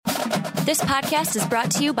This podcast is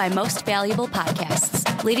brought to you by Most Valuable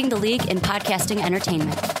Podcasts, leading the league in podcasting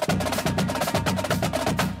entertainment.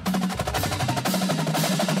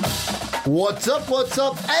 What's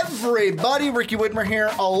up, everybody? Ricky Whitmer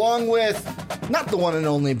here, along with not the one and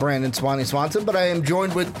only Brandon Swanson, but I am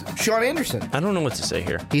joined with Sean Anderson. I don't know what to say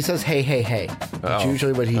here. He says, hey. That's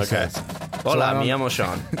usually what he says. Hola, mi amo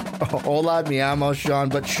Sean. Hola, mi amo Sean.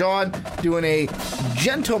 But Sean doing a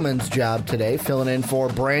gentleman's job today, filling in for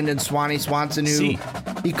Brandon Swanson, who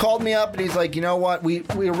he called me up and he's like, you know what? We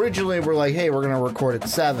originally were like, hey, we're going to record at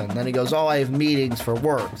 7. Then he goes, I have meetings for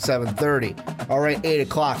work, 7:30. All right, 8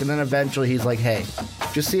 o'clock. And then eventually he's like, hey,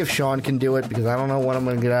 just see if Sean can do it because I don't know when I'm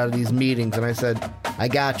going to get out of these meetings. And I said, I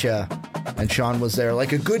gotcha. And Sean was there.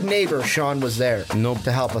 Like a good neighbor, Sean was there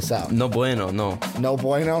to help us out. No bueno, no. No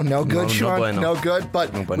bueno? No good, Sean? No bueno. No good?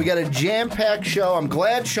 But no bueno. We got a jam-packed show. I'm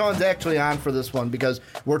glad Sean's actually on for this one because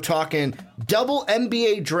we're talking double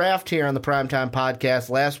NBA draft here on the Primetime Podcast.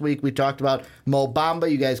 Last week we talked about Mo Bamba.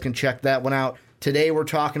 You guys can check that one out. Today we're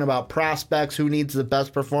talking about prospects, who needs the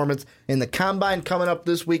best performance in the Combine. Coming up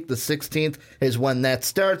this week, the 16th, is when that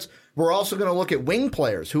starts. We're also going to look at wing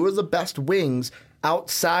players. Who are the best wings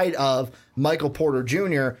outside of Michael Porter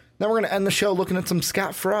Jr.? Then we're going to end the show looking at some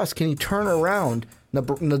Scott Frost. Can he turn around the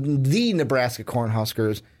Nebraska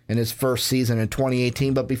Cornhuskers in his first season in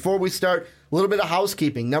 2018? But before we start, a little bit of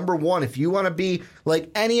housekeeping. Number one, if you want to be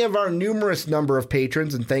like any of our numerous number of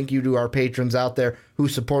patrons, and thank you to our patrons out there who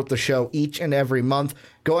support the show each and every month,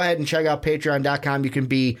 go ahead and check out patreon.com. You can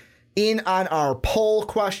be in on our poll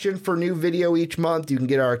question for new video each month. You can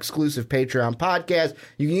get our exclusive Patreon podcast.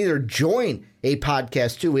 You can either join a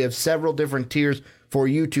podcast too. We have several different tiers for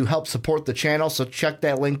you to help support the channel. So check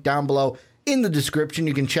that link down below in the description.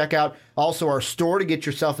 You can check out also our store to get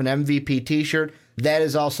yourself an MVP t-shirt. That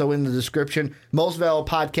is also in the description.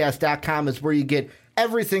 MostValuablePodcast.com is where you get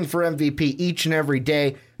everything for MVP each and every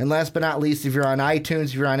day. And last but not least, if you're on iTunes,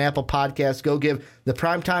 if you're on Apple Podcasts, go give the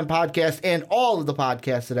Primetime Podcast and all of the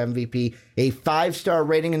podcasts at MVP a 5-star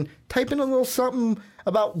rating and type in a little something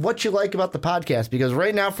about what you like about the podcast. Because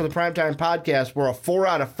right now for the Primetime Podcast, we're a 4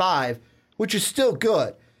 out of 5, which is still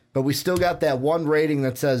good. But we still got that one rating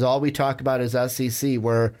that says all we talk about is SEC,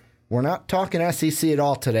 where we're not talking SEC at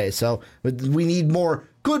all today. So we need more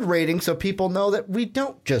good ratings so people know that we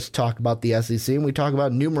don't just talk about the SEC, and we talk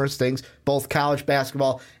about numerous things, both college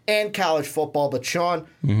basketball and college football. But Sean,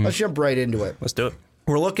 let's jump right into it. Let's do it.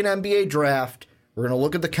 We're looking at NBA draft. We're going to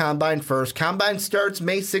look at the Combine first. Combine starts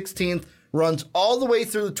May 16th, runs all the way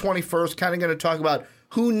through the 21st. Kind of going to talk about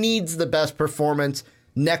who needs the best performance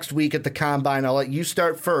next week at the Combine. I'll let you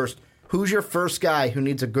start first. Who's your first guy who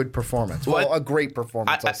needs a good performance? Well, a great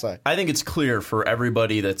performance, I'll say. I think it's clear for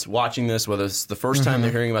everybody that's watching this, whether it's the first time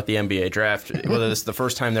they're hearing about the NBA draft, whether it's the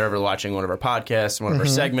first time they're ever watching one of our podcasts, one of our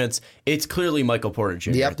segments, it's clearly Michael Porter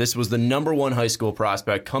Jr. Yep. This was the number one high school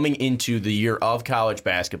prospect coming into the year of college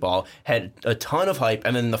basketball, had a ton of hype,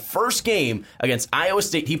 and then in the first game against Iowa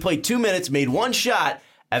State, he played 2 minutes, made one shot,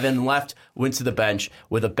 and then went to the bench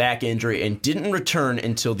with a back injury and didn't return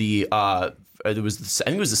until I think it was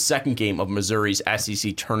the second game of Missouri's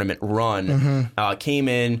SEC tournament run. Came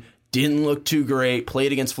in, didn't look too great,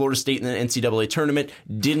 played against Florida State in the NCAA tournament,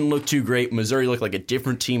 didn't look too great. Missouri looked like a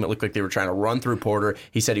different team. It looked like they were trying to run through Porter.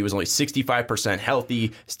 He said he was only 65%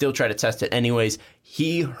 healthy, still tried to test it anyways.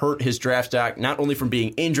 He hurt his draft stock, not only from being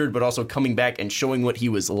injured, but also coming back and showing what he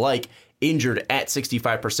was like, injured at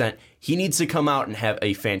 65%. He needs to come out and have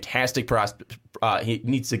a fantastic he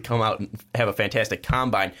needs to come out and have a fantastic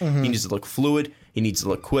combine. He needs to look fluid. He needs to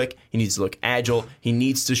look quick. He needs to look agile. He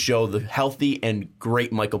needs to show the healthy and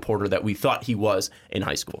great Michael Porter that we thought he was in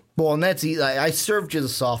high school. Well, and that's easy. I served you the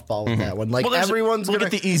softball with that one. Like everyone's we'll gonna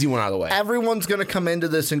get the easy one out of the way. Everyone's gonna come into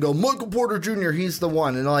this and go, Michael Porter Jr., he's the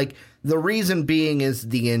one. And like the reason being is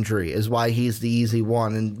the injury is why he's the easy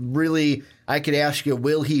one. And really, I could ask you,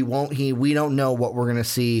 will he, won't he? We don't know what we're gonna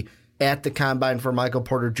see at the Combine for Michael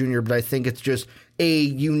Porter Jr., but I think it's just a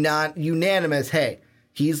unanimous, hey,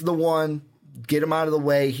 he's the one, get him out of the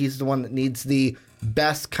way, he's the one that needs the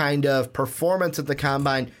best kind of performance at the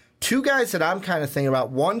Combine. Two guys that I'm kind of thinking about,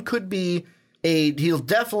 one could be he'll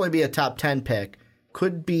definitely be a top 10 pick,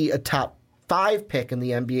 could be a top 5 pick in the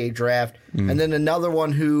NBA draft, and then another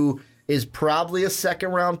one who is probably a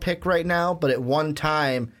second-round pick right now, but at one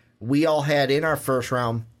time we all had in our first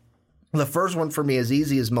round. The first one for me is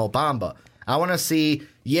easy as Mo Bamba. I want to see,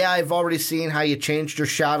 I've already seen how you changed your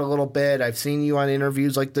shot a little bit. I've seen you on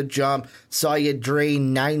interviews like The Jump, saw you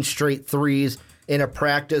drain 9 straight threes in a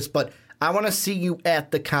practice, but I want to see you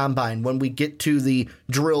at the Combine when we get to the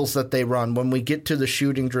drills that they run, when we get to the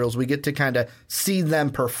shooting drills, we get to kind of see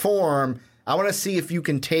them perform. I want to see if you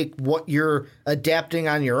can take what you're adapting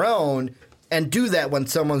on your own and do that when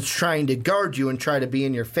someone's trying to guard you and try to be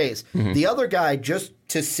in your face. The other guy, just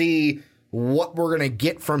to see what we're going to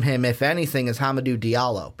get from him, if anything, is Hamidou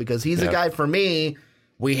Diallo, because he's a guy, for me,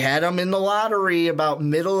 we had him in the lottery about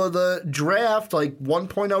middle of the draft, like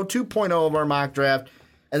 1.0, 2.0 of our mock draft.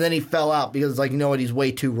 And then he fell out because, like, you know what, he's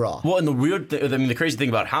way too raw. Well, and the crazy thing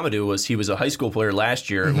about Hamidou was he was a high school player last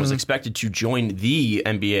year and was expected to join the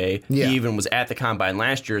NBA. Yeah. He even was at the Combine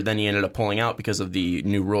last year. Then he ended up pulling out because of the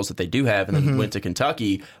new rules that they do have, and then went to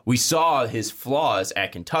Kentucky. We saw his flaws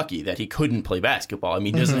at Kentucky, that he couldn't play basketball. I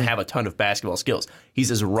mean, he doesn't have a ton of basketball skills.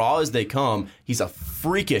 He's as raw as they come. He's a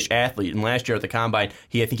freakish athlete. And last year at the Combine,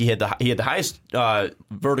 I think he had the highest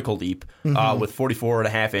vertical leap with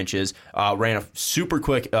 44.5 inches. Ran a super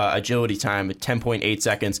quick agility time at 10.8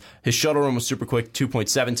 seconds. His shuttle run was super quick,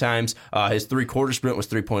 2.7 times. His three-quarter sprint was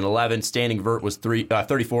 3.11. Standing vert was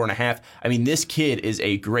 34.5. I mean, this kid is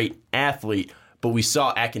a great athlete, but we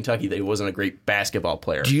saw at Kentucky that he wasn't a great basketball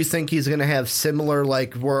player. Do you think he's going to have similar,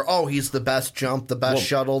 like, where, he's the best jump, the best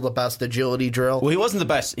shuttle, the best agility drill? Well, he wasn't the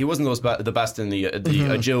best. He wasn't the best in the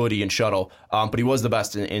agility and shuttle, but he was the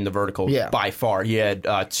best in the vertical by far. He had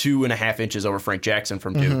 2.5 inches over Frank Jackson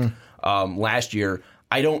from Duke last year.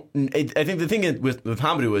 I think the thing with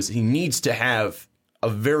Hamidou is he needs to have a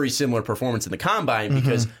very similar performance in the Combine,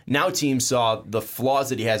 because now teams saw the flaws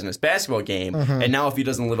that he has in his basketball game, and now if he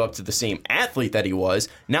doesn't live up to the same athlete that he was,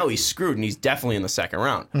 now he's screwed, and he's definitely in the second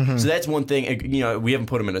round. So that's one thing. You know, we haven't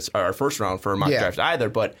put him in our first round for a mock draft either,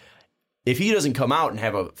 but if he doesn't come out and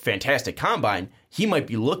have a fantastic Combine, he might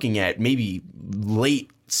be looking at maybe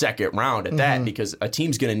late second round at that, because a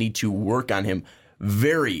team's going to need to work on him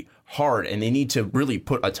very hard, and they need to really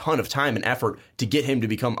put a ton of time and effort to get him to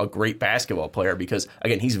become a great basketball player, because,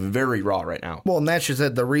 again, he's very raw right now. Well, and that's just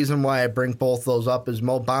it. The reason why I bring both those up is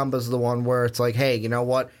Mo Bamba's the one where it's like, hey, you know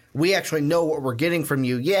what? We actually know what we're getting from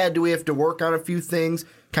you. Yeah, do we have to work on a few things,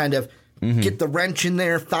 kind of get the wrench in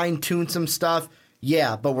there, fine-tune some stuff?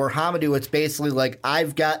 Yeah, but where Hamidou, it's basically like,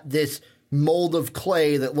 I've got this mold of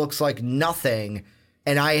clay that looks like nothing,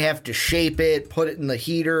 and I have to shape it, put it in the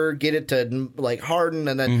heater, get it to like harden,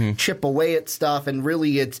 and then chip away at stuff. And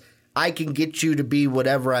really, it's, I can get you to be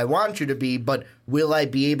whatever I want you to be, but will I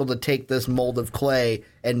be able to take this mold of clay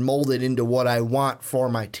and mold it into what I want for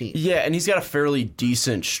my team? Yeah, and he's got a fairly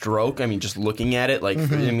decent stroke. I mean, just looking at it, like,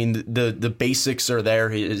 I mean, the basics are there.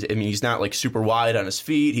 He's not like super wide on his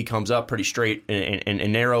feet. He comes up pretty straight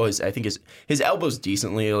and narrow. I think his elbow's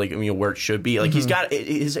decently, like, where it should be. Like, he's got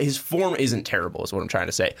his form isn't terrible, is what I'm trying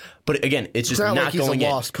to say. But again, it's just not like going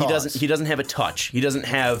in. He doesn't have a touch. He doesn't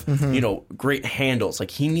have great handles.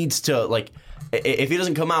 Like, he needs to, like, if he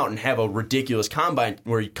doesn't come out and have a ridiculous Combine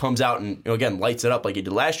where he comes out and, again, lights it up like he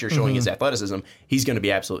did last year, showing his athleticism, he's going to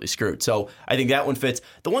be absolutely screwed. So I think that one fits.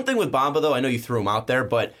 The one thing with Bamba, though, I know you threw him out there,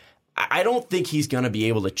 but I don't think he's going to be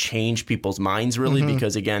able to change people's minds, really,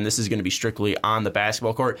 because, again, this is going to be strictly on the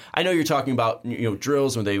basketball court. I know you're talking about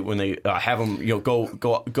drills when they have them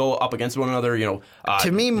go up against one another.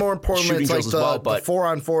 To me, more importantly, it's like the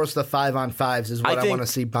 4-on-4s, the 5-on-5s is what I want to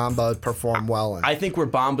see Bamba perform well in. I think where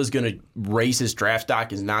Bamba's going to raise his draft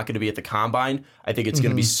stock is not going to be at the Combine. I think it's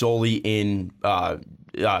going to be solely in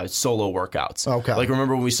solo workouts. Okay. Like,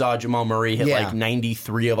 remember when we saw Jamal Murray hit like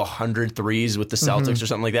 93 of 100 threes with the Celtics or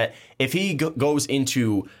something like that? If he goes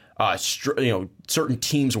into certain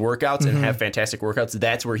teams' workouts and have fantastic workouts,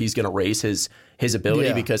 that's where he's going to raise his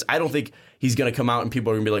ability, because I don't think he's going to come out and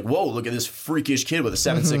people are going to be like, whoa, look at this freakish kid with a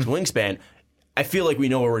 7'6" wingspan. I feel like we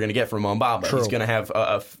know what we're going to get from Mo Bamba. He's going to have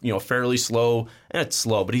a fairly slow, and it's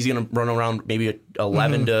slow, but he's going to run around maybe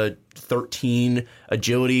 11 to 13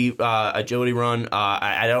 agility run.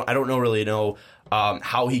 I don't really know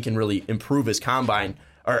how he can really improve his Combine,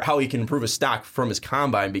 or how he can improve his stock from his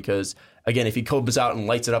Combine, because, again, if he comes out and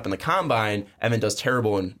lights it up in the Combine and then does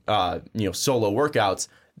terrible in solo workouts,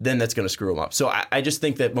 then that's going to screw him up. So I just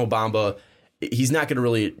think that Mo Bamba, he's not going to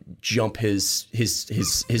really jump his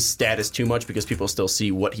status too much, because people still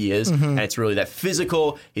see what he is, and it's really that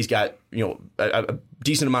physical. He's got a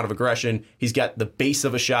decent amount of aggression. He's got the base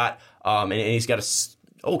of a shot, and he's got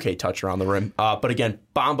a okay touch around the rim. But again,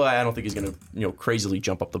 Bamba, I don't think he's going to crazily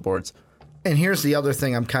jump up the boards. And here's the other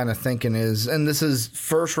thing I'm kind of thinking is, and this is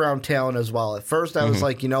first round talent as well. At first, I was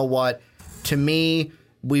like, you know what? To me,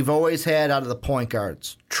 we've always had out of the point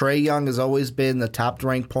guards, Trae Young has always been the top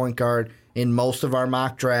ranked point guard in most of our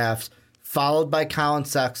mock drafts, followed by Colin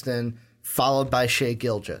Sexton, followed by Shai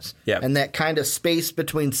Gilgeous. Yeah. And that kind of space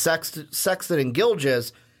between Sexton and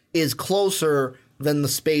Gilgeous is closer than the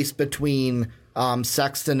space between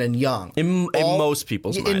Sexton and Young. In most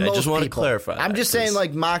people's mind. I just want to clarify that. I'm just saying,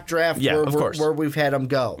 like, mock draft where we've had them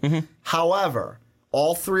go. Mm-hmm. However,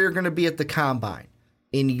 all three are going to be at the combine.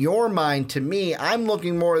 In your mind, to me, I'm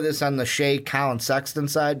looking more of this on the Shea, Colin Sexton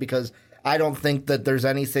side because I don't think that there's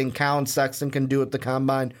anything Colin Sexton can do at the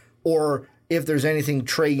combine, or if there's anything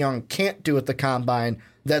Trae Young can't do at the combine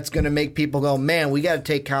that's going to make people go, man, we got to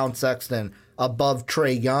take Colin Sexton above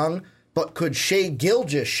Trae Young. But could Shea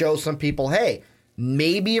Gilgeous show some people, hey,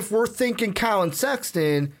 maybe if we're thinking Colin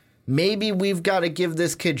Sexton, maybe we've got to give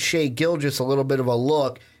this kid Shea Gilgeous a little bit of a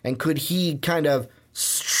look, and could he kind of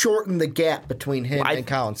shorten the gap between him and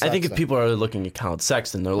Colin Sexton? I think if people are looking at Colin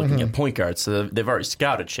Sexton, they're looking at point guards, so they've already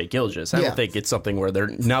scouted Shea Gilgeous. I don't think it's something where they're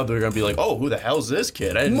going to be like, oh, who the hell's this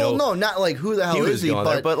kid? I didn't know. No, not like who the hell is he,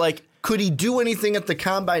 but like, could he do anything at the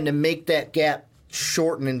combine to make that gap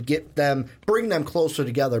shorten and bring them closer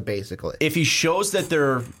together, basically? If he shows that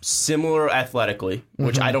they're similar athletically,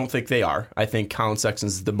 which I don't think they are, I think Colin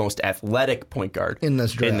Sexton's the most athletic point guard in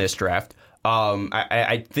this draft.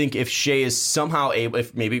 I think if Shea is somehow able,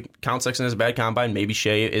 if maybe Colin Sexton has a bad combine, maybe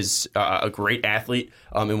Shea is a great athlete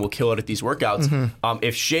and will kill it at these workouts.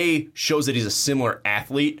 If Shea shows that he's a similar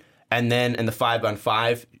athlete, and then in the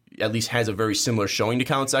 5-on-5 at least has a very similar showing to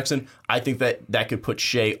Colin Sexton, I think that could put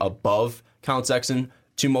Shea above Colin Sexton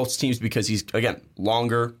to most teams because he's, again,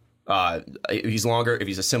 longer. He's longer. If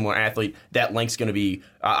he's a similar athlete, that length's going to be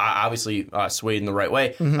obviously swayed in the right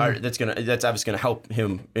way. That's obviously going to help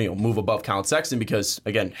him, move above Colin Sexton because,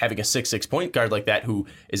 again, having a 6'6" point guard like that who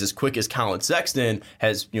is as quick as Colin Sexton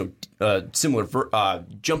has similar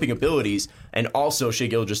jumping abilities, and also Shea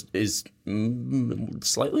Gilgeous is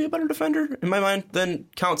slightly a better defender in my mind than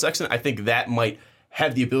Colin Sexton. I think that might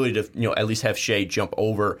have the ability to, at least have Shea jump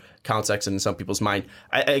over Colin Sexton in some people's mind.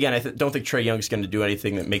 I don't think Trae Young is going to do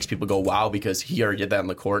anything that makes people go, wow, because he already did that on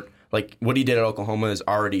the court. Like, what he did at Oklahoma has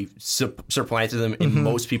already supplanted him in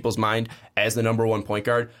most people's mind as the number one point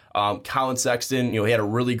guard. Colin Sexton, he had a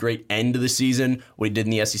really great end of the season, what he did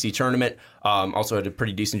in the SEC tournament. Also had a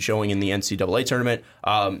pretty decent showing in the NCAA tournament.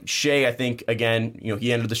 Shea, I think, again,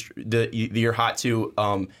 he ended the year hot too.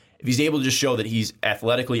 If he's able to just show that he's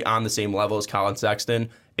athletically on the same level as Colin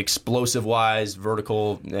Sexton, explosive-wise,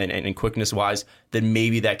 vertical, and quickness-wise, then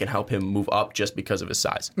maybe that can help him move up just because of his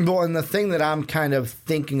size. Well, and the thing that I'm kind of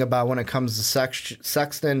thinking about when it comes to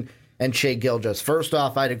Sexton and Shea Gilgeous, first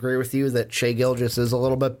off, I'd agree with you that Shea Gilgeous is a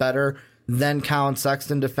little bit better than Colin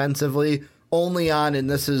Sexton defensively, only on, and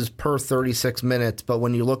this is per 36 minutes, but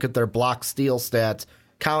when you look at their block steal stats,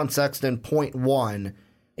 Colin Sexton 0.1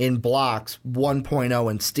 in blocks, 1.0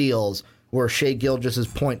 in steals, where Shea Gilgeous is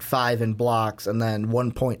 0.5 in blocks and then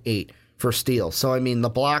 1.8 for steals. So, I mean, the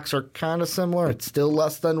blocks are kind of similar. It's still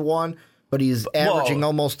less than 1, but he's averaging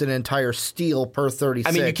almost an entire steal per 36.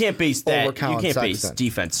 I mean, you can't base base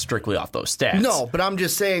defense strictly off those stats. No, but I'm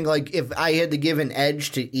just saying, like, if I had to give an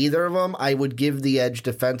edge to either of them, I would give the edge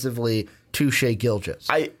defensively to Shea Gilgeous.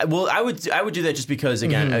 I would do that just because,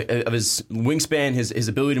 again, of his wingspan, his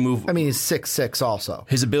ability to move. I mean, he's 6'6" also.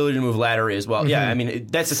 His ability to move laterally as well. Yeah, I mean,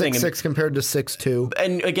 that's the thing. 6'6" compared to 6'2".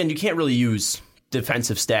 And again, you can't really use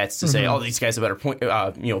defensive stats to say, oh, these guys are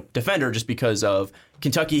better defender just because of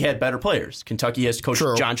Kentucky had better players. Kentucky has Coach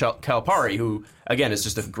John Calipari, who, again, is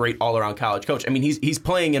just a great all-around college coach. I mean, he's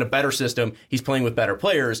playing in a better system. He's playing with better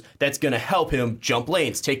players. That's going to help him jump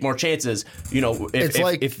lanes, take more chances.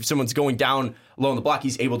 If someone's going down low on the block,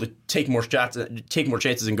 he's able to take more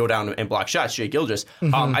chances and go down and block shots. Shea Gilgeous.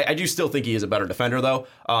 I do still think he is a better defender, though.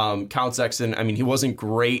 Colin Sexton, I mean, he wasn't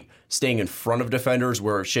great staying in front of defenders,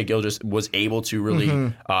 where Shea Gilgeous was able to really,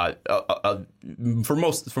 for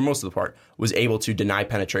most of the part, was able to deny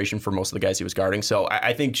penetration for most of the guys he was guarding. So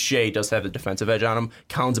I think Shea does have the defensive edge on him.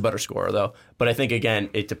 Colin's a better scorer, though. But I think, again,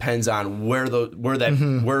 it depends on where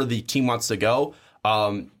the team wants to go.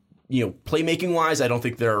 Playmaking wise, I don't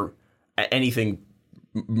think they're anything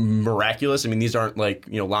miraculous. I mean, these aren't like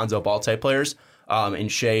Lonzo Ball type players in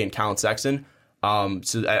Shea and Colin Sexton.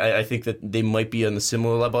 So I think that they might be on the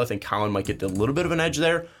similar level. I think Colin might get a little bit of an edge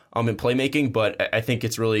there in playmaking, but I think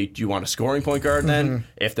it's really, do you want a scoring point guard then?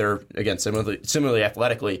 If they're, again, similarly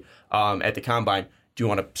athletically at the combine, do you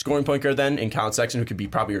want a scoring point guard then in Colin Sexton, who could be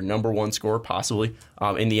probably your number one scorer possibly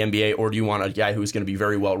in the NBA, or do you want a guy who's going to be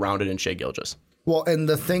very well-rounded in Shea Gilgeous? Well, and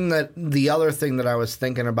the other thing that I was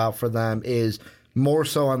thinking about for them is more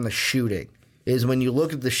so on the shooting, is when you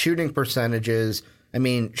look at the shooting percentages, I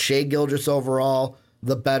mean, Shea Gilgeous overall,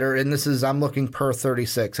 the better, and I'm looking per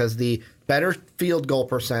 36, has the better field goal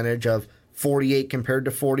percentage of 48 compared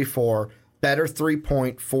to 44, better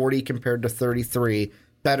 3-point, 40 compared to 33,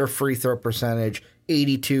 better free throw percentage,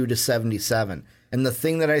 82 to 77. And the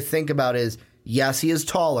thing that I think about is, yes, he is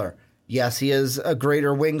taller. Yes, he has a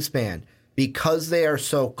greater wingspan. Because they are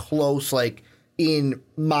so close, like in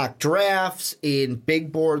mock drafts, in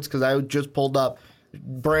big boards, because I just pulled up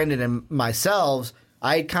Brandon and myself,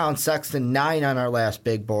 I had Colin Sexton 9 on our last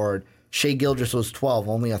big board. Shai Gilgeous was 12,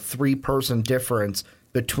 only a 3-person difference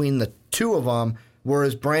between the two of them,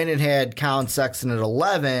 whereas Brandon had Colin Sexton at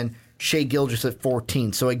 11, Shai Gilgeous at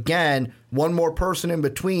 14. So again, one more person in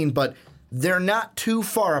between, but they're not too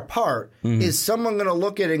far apart. Is someone going to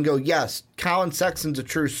look at it and go, yes, Colin Sexton's a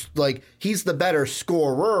true, like, he's the better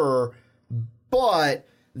scorer, but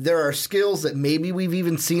there are skills that maybe we've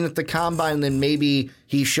even seen at the combine, and then maybe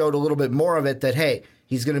he showed a little bit more of it that, hey,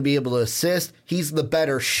 he's going to be able to assist. He's the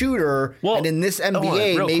better shooter. Well, and in this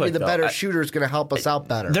NBA, maybe the better shooter is going to help us out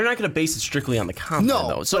better. They're not going to base it strictly on the combine,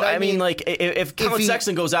 though. So, I mean, like, if Colin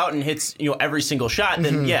Sexton goes out and hits every single shot,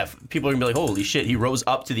 then, yeah, people are going to be like, holy shit, he rose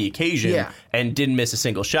up to the occasion and didn't miss a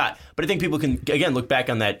single shot. But I think people can, again, look back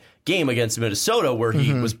on that game against Minnesota where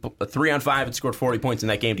he was 3-on-5 and scored 40 points in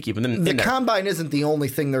that game to keep him in there. The combine isn't the only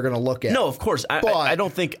thing they're going to look at. No, of course. I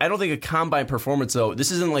don't think a combine performance, though.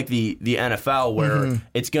 This isn't like the NFL where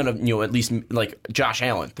it's going to, at least like Josh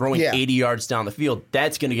Allen throwing 80 yards down the field.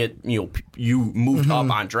 That's going to get you moved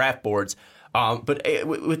up on draft boards. But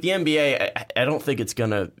with the NBA, I don't think it's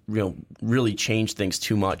going to really change things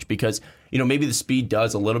too much because maybe the speed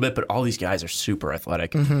does a little bit, but all these guys are super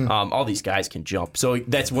athletic. All these guys can jump. So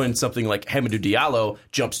that's when something like Hamidou Diallo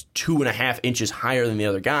jumps 2.5 inches higher than the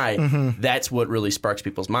other guy. That's what really sparks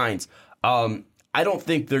people's minds. I don't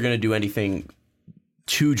think they're going to do anything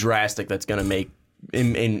too drastic that's going to make,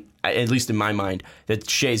 at least in my mind, that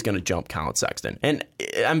Shai's going to jump Colin Sexton. And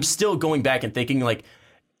I'm still going back and thinking, like,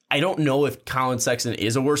 I don't know if Colin Sexton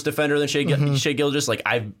is a worse defender than Shai Gilgeous. Like,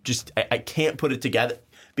 I can't put it together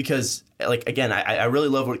because, like, again, I really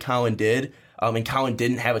love what Colin did, and Colin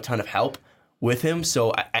didn't have a ton of help with him.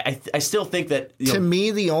 So I still think that to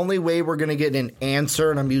me, the only way we're going to get an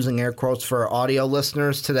answer, and I'm using air quotes for our audio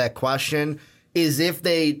listeners to that question, is if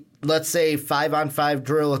they, let's say, 5-on-5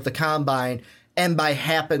 drill at the combine, and by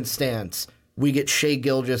happenstance we get Shai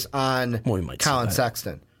Gilgeous on Colin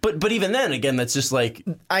Sexton. But even then, again, that's just like,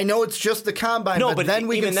 I know it's just the combine. No, but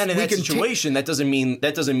then in that situation, that doesn't mean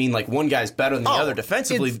like one guy's better than the other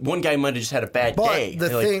defensively. One guy might have just had a bad day.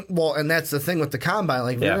 And that's the thing with the combine.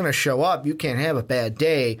 Like, if you're going to show up, you can't have a bad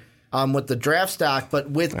day with the draft stock. But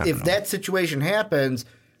if that situation happens,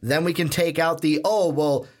 then we can take out the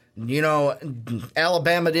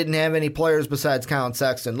Alabama didn't have any players besides Colin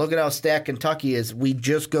Sexton. Look at how stacked Kentucky is. We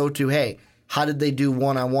just go to, hey, how did they do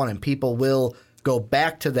one-on-one? And people will go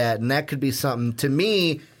back to that, and that could be something. To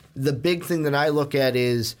me, the big thing that I look at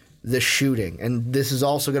is the shooting, and this is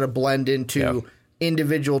also going to blend into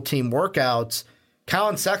individual team workouts.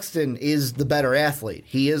 Colin Sexton is the better athlete.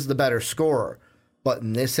 He is the better scorer. But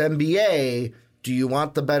in this NBA, do you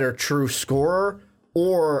want the better true scorer,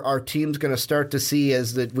 or are teams going to start to see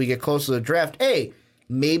as that we get closer to the draft, hey,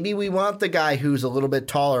 maybe we want the guy who's a little bit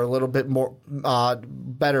taller, a little bit more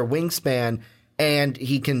better wingspan, and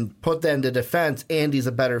he can put that into defense, and he's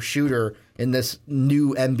a better shooter in this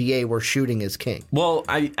new NBA where shooting is king. Well,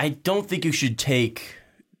 I don't think you should take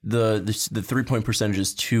the 3-point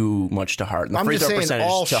percentages too much to heart. And the I'm free just throw saying percentage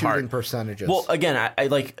all to shooting heart. percentages. Well, again, I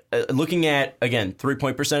like looking at, again,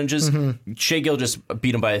 3-point percentages. Shai Gilgeous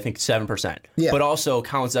beat him by, I think, 7%. Yeah. But also,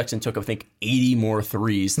 Colin Sexton took, I think, 80 more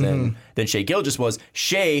threes than Shai Gilgeous was.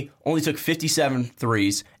 Shai only took 57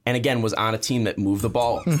 threes, and again, was on a team that moved the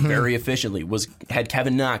ball very efficiently. Had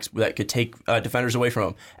Kevin Knox that could take defenders away from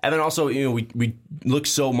him. And then also, we look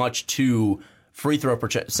so much to free throw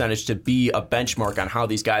percentage to be a benchmark on how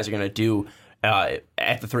these guys are going to do at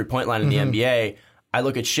the 3-point line in the NBA. I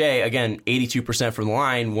look at Shai, again, 82% from the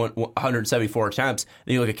line, 174 attempts.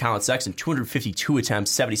 Then you look at Colin Sexton, 252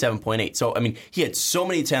 attempts, 77.8. So, I mean, he had so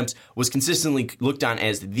many attempts, was consistently looked on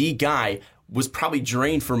as the guy, was probably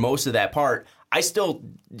drained for most of that part. I still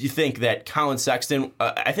think that Colin Sexton,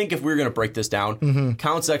 I think if we were going to break this down,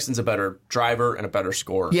 Colin Sexton's a better driver and a better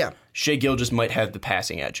scorer. Yeah. Shai Gilgeous might have the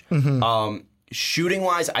passing edge.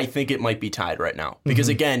 Shooting-wise, I think it might be tied right now. Because,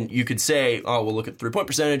 again, you could say, oh, we'll look at 3-point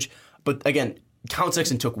percentage. But, again, Colin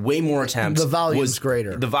Sexton took way more attempts. The volume's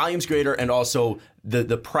greater. The volume's greater, and also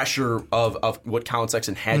the pressure of what Colin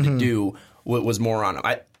Sexton had to do was more on him.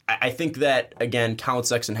 I think that, again, Colin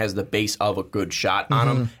Sexton has the base of a good shot on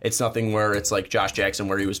him. It's nothing where it's like Josh Jackson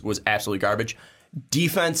where he was absolutely garbage.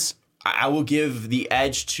 Defense, I will give the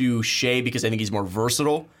edge to Shai because I think he's more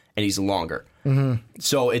versatile and he's longer.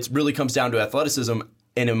 So it really comes down to athleticism.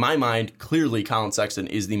 And in my mind, clearly Colin Sexton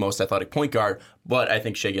is the most athletic point guard, but I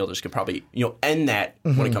think Shai Gilgeous could probably, end that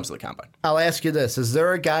when it comes to the combine. I'll ask you this. Is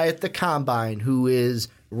there a guy at the combine who is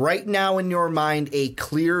right now in your mind a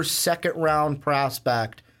clear second-round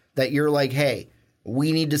prospect that you're like, hey,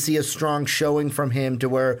 we need to see a strong showing from him to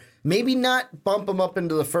where maybe not bump him up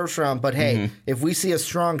into the first round, but hey, if we see a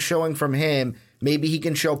strong showing from him, maybe he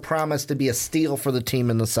can show promise to be a steal for the team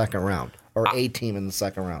in the second round. Or a team in the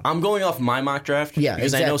second round. I'm going off my mock draft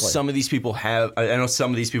because I know some of these people have. I know some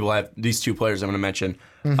of these people have these two players I'm going to mention.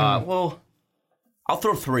 Well, I'll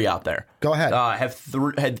throw three out there. Go ahead.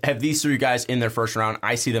 Have these three guys in their first round.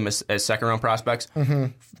 I see them as second round prospects.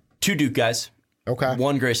 Two Duke guys. Okay.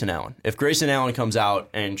 One Grayson Allen. If Grayson Allen comes out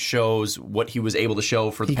and shows what he was able to show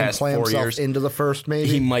for the past 4 years, into the first, maybe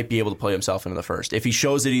he might be able to play himself into the first. If he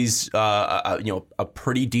shows that he's a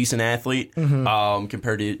pretty decent athlete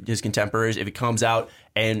compared to his contemporaries, if he comes out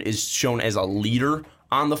and is shown as a leader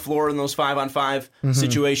on the floor in those 5-on-5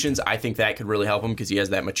 situations, I think that could really help him because he has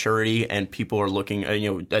that maturity, and people are looking,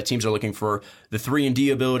 teams are looking for the 3-and-D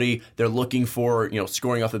ability. They're looking for,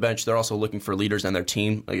 scoring off the bench. They're also looking for leaders on their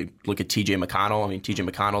team. Like, look at T.J. McConnell. I mean, T.J.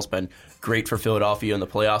 McConnell's been great for Philadelphia in the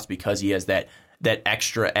playoffs because he has that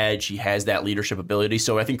extra edge. He has that leadership ability.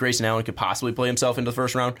 So I think Grayson Allen could possibly play himself into the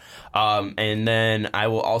first round. And then I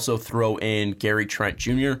will also throw in Gary Trent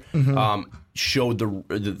Jr., showed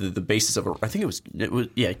the basis of I think it was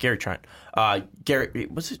Gary Trent. Gary,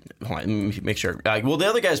 was it? Hold on, let me make sure. Well, the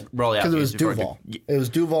other guys Rollie Atkins. Because it was Duval. It was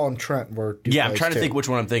Duval and Trent were. I'm trying to think which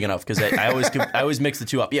one I'm thinking of because I always mix the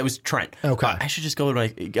two up. Yeah, it was Trent. Okay, I should just go with my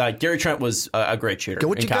Gary Trent was a great shooter. Go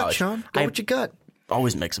with in your college. gut, Sean. Go with your gut.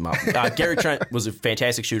 Always mix them up. Gary Trent was a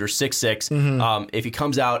fantastic shooter, 6'6". If he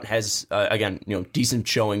comes out, has decent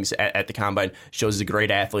showings at the combine, shows he's a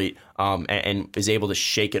great athlete, and is able to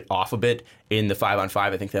shake it off a bit in the 5-on-5,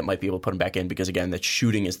 I think that might be able to put him back in because again, the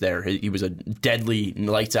shooting is there. He was a deadly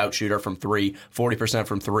lights out shooter from 3, 40%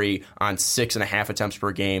 from 3 on 6.5 attempts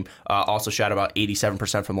per game. Also shot about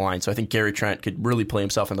 87% from the line. So I think Gary Trent could really play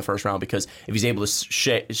himself in the first round because if he's able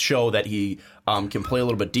to show that he can play a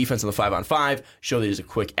little bit defense in the 5-on-5, show that he's a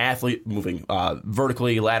quick athlete, moving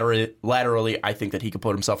vertically, laterally, I think that he could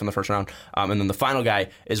put himself in the first round. And then the final guy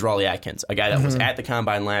is Rollie Atkins, a guy that was at the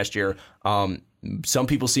combine last year. Some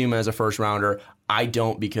people see him as a first rounder. I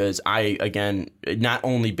don't because not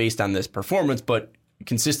only based on this performance, but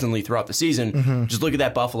consistently throughout the season, just look at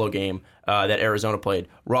that Buffalo game that Arizona played.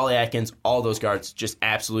 Rollie Atkins, all those guards just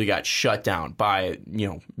absolutely got shut down by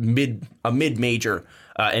mid-major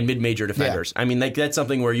and mid-major defenders. Yeah. I mean, that's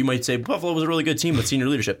something where you might say Buffalo was a really good team with senior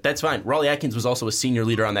leadership. That's fine. Rollie Atkins was also a senior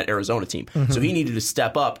leader on that Arizona team, so he needed to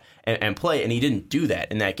step up and play, and he didn't do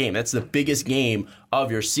that in that game. That's the biggest game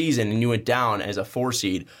of your season, and you went down as a 4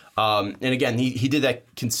 seed. And again, he did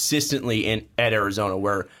that consistently at Arizona,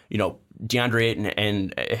 where DeAndre Ayton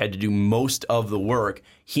and had to do most of the work.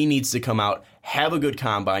 He needs to come out, have a good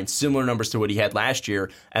combine, similar numbers to what he had last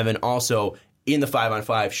year, and then also in the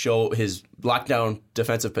 5-on-5 show his lockdown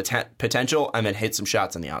defensive potential and then hit some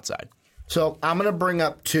shots on the outside. So I'm going to bring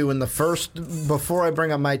up two. And the first, before I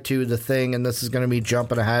bring up my two, the thing, and this is going to be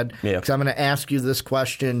jumping ahead, because I'm going to ask you this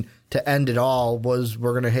question to end it all, was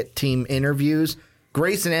we're going to hit team interviews.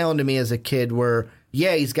 Grayson Allen to me as a kid where,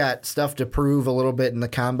 he's got stuff to prove a little bit in the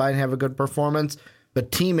combine, have a good performance,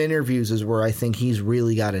 but team interviews is where I think he's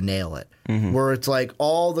really got to nail it. Where it's like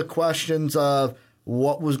all the questions of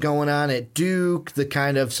what was going on at Duke, the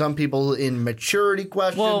kind of some people in maturity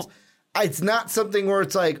questions. Well, it's not something where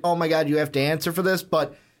it's like, oh my God, you have to answer for this,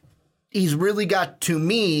 but he's really got, to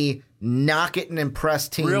me, knock it and impress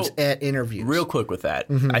teams at interviews. Real quick with that,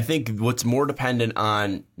 I think what's more dependent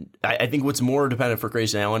for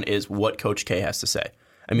Grayson Allen is what Coach K has to say.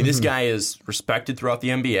 I mean, this guy is respected throughout the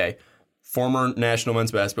NBA, former national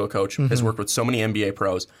men's basketball coach, has worked with so many NBA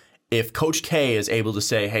pros. If Coach K is able to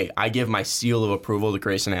say, hey, I give my seal of approval to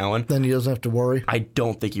Grayson Allen, then he doesn't have to worry. I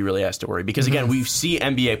don't think he really has to worry. Because, again, we see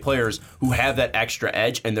NBA players who have that extra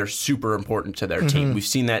edge, and they're super important to their team. We've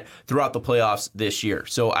seen that throughout the playoffs this year.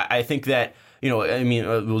 So I think that,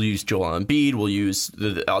 we'll use Joel Embiid. We'll use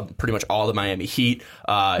pretty much all the Miami Heat.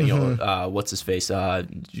 What's his face?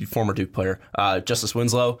 Former Duke player, Justice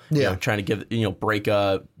Winslow. Trying to break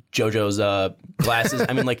JoJo's glasses.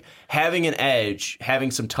 I mean, like, having an edge,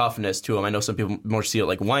 having some toughness to him. I know some people more see it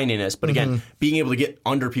like whininess, but again, being able to get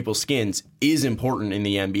under people's skins is important in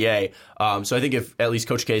the NBA. So I think if at least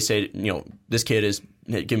Coach K said, this kid is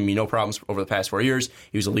giving me no problems over the past 4 years,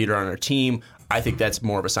 he was a leader on our team, I think that's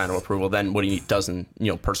more of a sign of approval than what he does in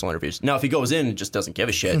personal interviews. Now, if he goes in and just doesn't give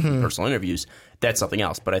a shit in personal interviews, that's something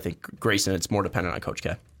else. But I think Grayson, it's more dependent on Coach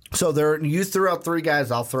K. So you threw out 3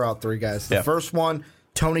 guys, I'll throw out 3 guys. The first one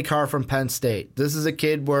Tony Carr from Penn State. This is a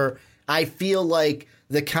kid where I feel like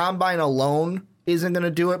the combine alone isn't going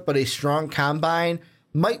to do it, but a strong combine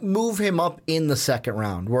might move him up in the second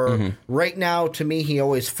round, where right now, to me, he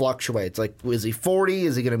always fluctuates. Like, is he 40?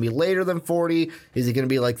 Is he going to be later than 40? Is he going to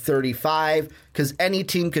be like 35? Because any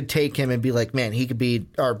team could take him and be like, man, he could be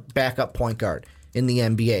our backup point guard in the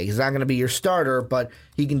NBA. He's not going to be your starter, but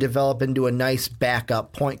he can develop into a nice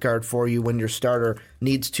backup point guard for you when your starter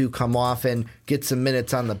needs to come off and get some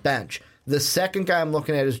minutes on the bench. The second guy I'm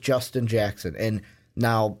looking at is Justin Jackson. And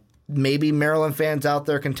now, maybe Maryland fans out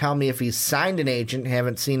there can tell me if he's signed an agent.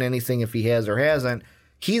 Haven't seen anything if he has or hasn't.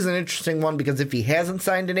 He's an interesting one because if he hasn't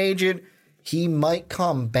signed an agent, he might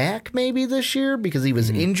come back maybe this year because he was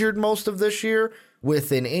injured most of this year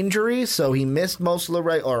with an injury. So he missed most of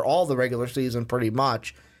the or all the regular season pretty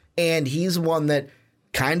much. And he's one that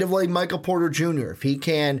kind of like Michael Porter Jr., if he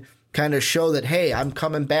can kind of show that, hey, I'm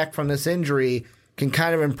coming back from this injury, can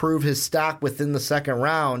kind of improve his stock within the second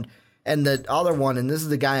round. And the other one, and this is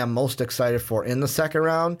the guy I'm most excited for in the second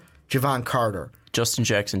round, Javon Carter. Justin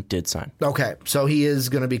Jackson did sign. Okay, so he is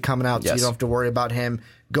going to be coming out, so you don't have to worry about him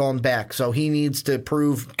going back. So he needs to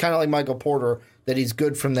prove, kind of like Michael Porter, that he's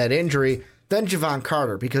good from that injury. Then Javon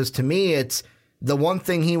Carter, because to me, it's the one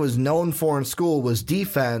thing he was known for in school was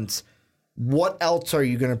defense. What else are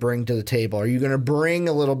you going to bring to the table? Are you going to bring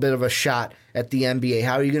a little bit of a shot at the NBA?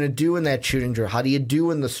 How are you going to do in that shooting drill? How do you do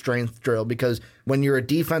in the strength drill? Because when you're a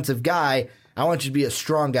defensive guy, I want you to be a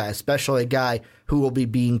strong guy, especially a guy who will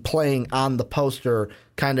be playing on the post or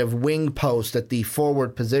kind of wing post at the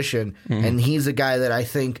forward position. And he's a guy that I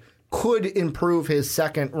think could improve his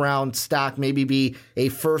second round stock, maybe be a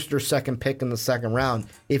first or second pick in the second round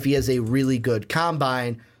if he has a really good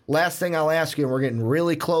combine. Last thing I'll ask you, and we're getting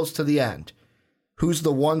really close to the end. Who's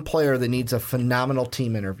the one player that needs a phenomenal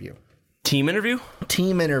team interview? Team interview?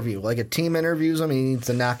 Team interview. Like a team interviews him, he needs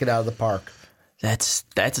to knock it out of the park. That's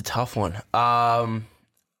a tough one.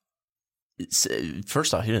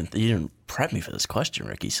 First off, you didn't prep me for this question,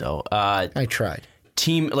 Ricky. So I tried.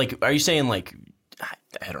 Team, like, are you saying like?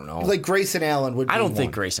 I don't know. Like Grayson Allen would be I don't one.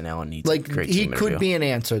 think Grayson Allen needs like a great he team could interview. be an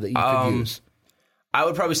answer that you could use. I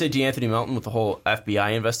would probably say DeAnthony Melton with the whole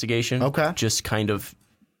FBI investigation. Okay. Just kind of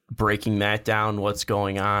breaking that down, what's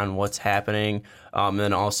going on, what's happening. And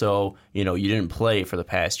then also, you didn't play for the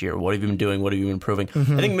past year. What have you been doing? What have you been improving?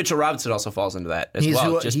 I think Mitchell Robinson also falls into that as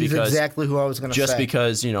well. He's exactly who I was going to say. Just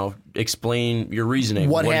because, explain your reasoning.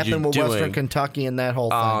 What happened happened with Western Kentucky and that whole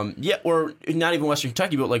thing? Yeah, or not even Western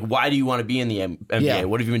Kentucky, but like, why do you want to be in the NBA? Yeah.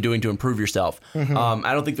 What have you been doing to improve yourself?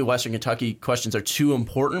 I don't think the Western Kentucky questions are too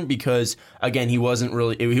important because, again, he wasn't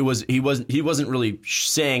really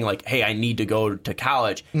saying like, hey, I need to go to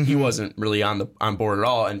college. He wasn't really on board at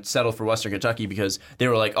all and settled for Western Kentucky because they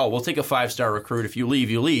were like, oh, we'll take a 5-star recruit. If you leave,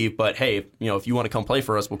 you leave. But hey, if you want to come play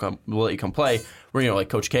for us, we'll let you come play. Where like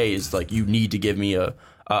Coach K is like, you need to give me a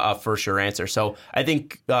for sure answer. So I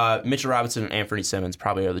think Mitchell Robinson and Anthony Simmons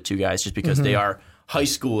probably are the two guys, just because they are high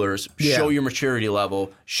schoolers. Yeah. Show your maturity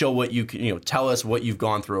level. Show what you can. Tell us what you've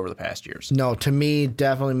gone through over the past years. No, to me,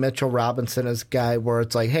 definitely Mitchell Robinson is a guy where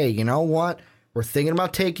it's like, hey, you know what? We're thinking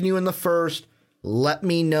about taking you in the first. Let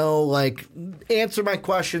me know, like, answer my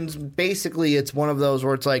questions. Basically, it's one of those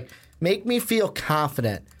where it's like, make me feel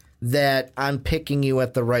confident that I'm picking you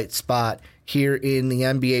at the right spot here in the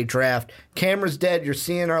NBA draft. Camera's dead. You're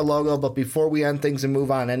seeing our logo. But before we end things and move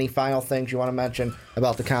on, any final things you want to mention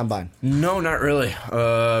about the Combine? No, not really.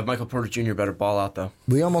 Michael Porter Jr. better ball out, though.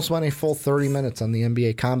 We almost went a full 30 minutes on the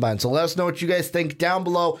NBA Combine. So let us know what you guys think down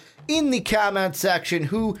below in the comment section.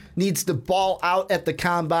 Who needs to ball out at the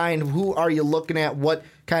Combine? Who are you looking at? What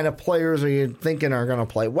kind of players are you thinking are going to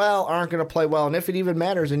play well, aren't going to play well? And if it even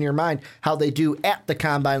matters in your mind how they do at the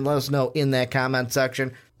Combine, let us know in that comment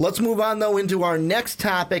section. Let's move on, though, into our next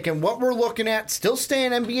topic. And what we're looking at, still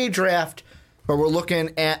staying NBA draft, but we're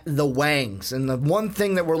looking at the Wangs. And the one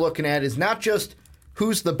thing that we're looking at is not just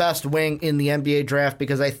who's the best wing in the NBA draft,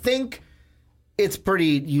 because I think it's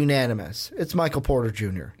pretty unanimous. It's Michael Porter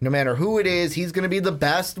Jr. No matter who it is, he's going to be the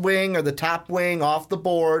best wing or the top wing off the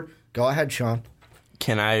board. Go ahead, Sean.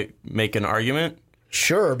 Can I make an argument?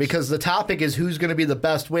 Sure, because the topic is who's going to be the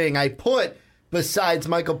best wing. I put besides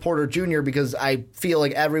Michael Porter Jr. because I feel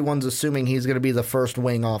like everyone's assuming he's going to be the first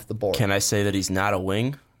wing off the board. Can I say that he's not a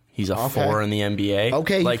wing? He's a 4 in the NBA.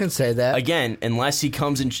 Okay, you can say that. Again, unless he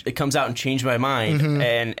comes out and change my mind.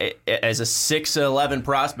 And as a 6'11"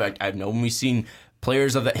 prospect, I've known we've seen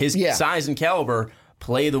players of his size and caliber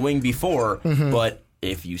play the wing before, but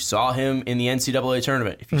if you saw him in the NCAA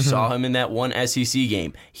tournament, if you saw him in that one SEC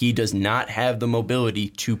game, he does not have the mobility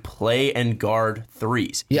to play and guard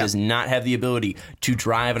threes. He does not have the ability to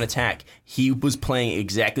drive an attack. He was playing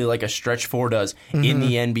exactly like a stretch four does in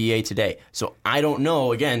the NBA today. So I don't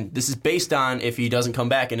know. Again, this is based on if he doesn't come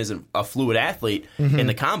back and isn't a fluid athlete in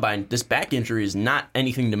the combine. This back injury is not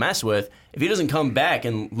anything to mess with. If he doesn't come back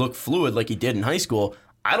and look fluid like he did in high school,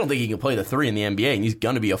 I don't think he can play the 3 in the NBA, and he's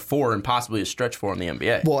going to be a 4 and possibly a stretch 4 in the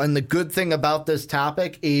NBA. Well, and the good thing about this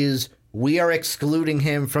topic is we are excluding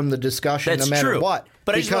him from the discussion no matter what.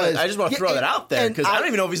 But I just want to throw that out there because I don't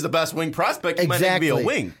even know if he's the best wing prospect. He might be a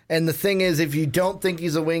wing. And the thing is, if you don't think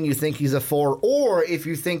he's a wing, you think he's a 4, or if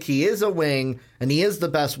you think he is a wing and he is the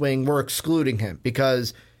best wing, we're excluding him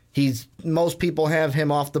because most people have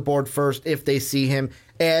him off the board first if they see him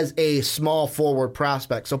as a small forward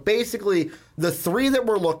prospect. So basically, the 3 that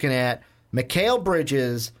we're looking at, Mikal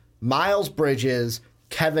Bridges, Miles Bridges,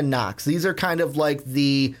 Kevin Knox. These are kind of like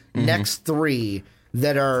the next 3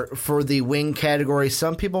 that are for the wing category.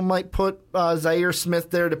 Some people might put Zaire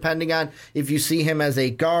Smith there, depending on if you see him as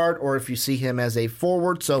a guard or if you see him as a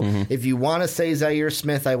forward. So if you want to say Zaire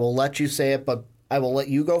Smith, I will let you say it, but I will let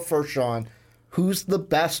you go first, Sean. Who's the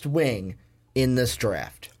best wing in this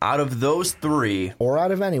draft? Out of those 3. Or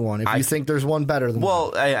out of anyone, if you think there's one better than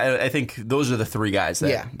one. Well, I think those are the 3 guys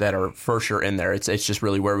that are for sure in there. It's just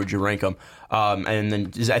really where would you rank them? And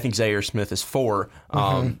then I think Zaire Smith is 4.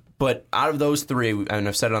 But out of those 3, and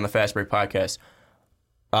I've said it on the Fast Break podcast,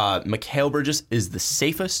 Mikal Bridges is the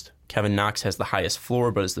safest. Kevin Knox has the highest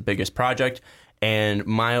floor, but is the biggest project. And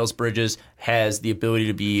Miles Bridges has the ability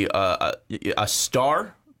to be a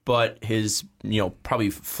star, but his probably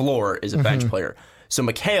floor is a bench player. So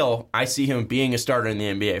Mikal, I see him being a starter in the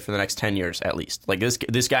NBA for the next 10 years at least. Like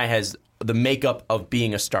this guy has the makeup of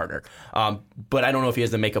being a starter, but I don't know if he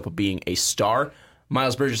has the makeup of being a star.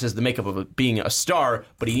 Miles Bridges has the makeup of being a star,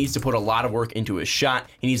 but he needs to put a lot of work into his shot.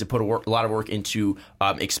 He needs to put a lot of work into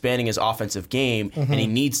expanding his offensive game, and he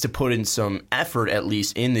needs to put in some effort at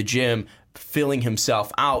least in the gym, filling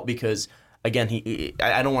himself out because. Again,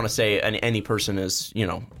 I don't want to say any person is,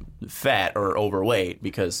 fat or overweight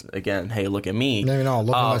because, again, hey, look at me. No,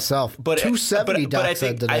 look at myself. But 270. But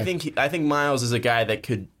I think Miles is a guy that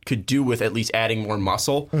could do with at least adding more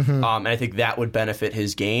muscle, and I think that would benefit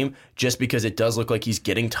his game just because it does look like he's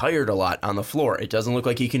getting tired a lot on the floor. It doesn't look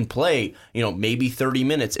like he can play, maybe 30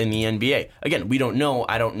 minutes in the NBA. Again, we don't know.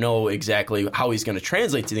 I don't know exactly how he's going to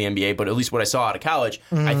translate to the NBA, but at least what I saw out of college,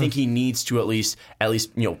 I think he needs to at least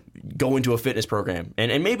go into a fitness program,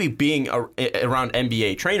 and maybe being around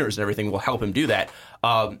NBA trainers and everything will help him do that.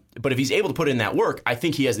 But if he's able to put in that work, I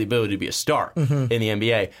think he has the ability to be a star in the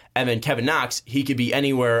NBA. And then Kevin Knox, he could be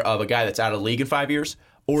anywhere of a guy that's out of the league in 5 years,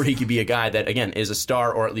 or he could be a guy that, again, is a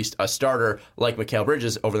star or at least a starter like Mikal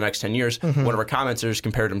Bridges over the next 10 years. One of our commenters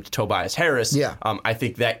compared him to Tobias Harris. Yeah. I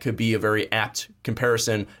think that could be a very apt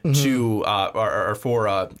comparison to or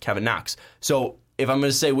for Kevin Knox. So if I'm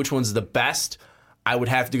going to say which one's the best, I would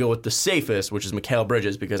have to go with the safest, which is Mikal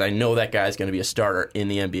Bridges, because I know that guy's going to be a starter in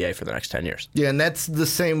the NBA for the next 10 years. Yeah, and that's the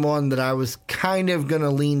same one that I was kind of going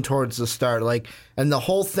to lean towards the start. And the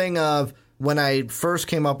whole thing of when I first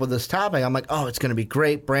came up with this topic, I'm like, oh, it's going to be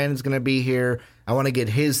great. Brandon's going to be here. I want to get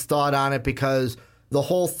his thought on it because the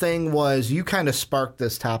whole thing was you kind of sparked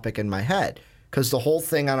this topic in my head because the whole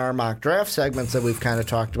thing on our mock draft segments that we've kind of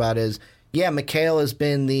talked about is, Mikal has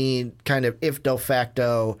been the kind of if de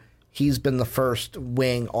facto. He's been the first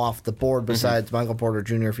wing off the board besides Michael Porter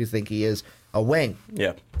Jr. if you think he is a wing.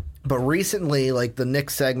 Yeah. But recently, like the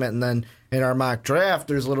Knicks segment and then in our mock draft,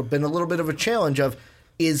 there's been a little bit of a challenge of,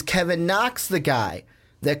 is Kevin Knox the guy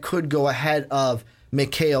that could go ahead of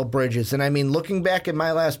Mikal Bridges? And I mean, looking back at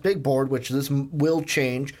my last big board, which this will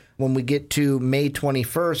change when we get to May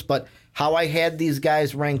 21st, but how I had these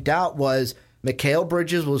guys ranked out was Mikal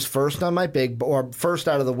Bridges was first on my first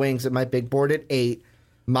out of the wings at my big board at 8.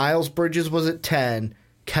 Miles Bridges was at 10.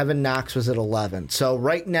 Kevin Knox was at 11. So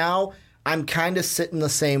right now, I'm kind of sitting the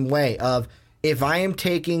same way of if I am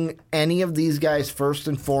taking any of these guys first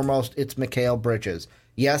and foremost, it's Mikal Bridges.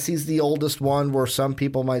 Yes, he's the oldest one where some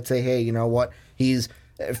people might say, hey, you know what? He's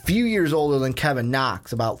a few years older than Kevin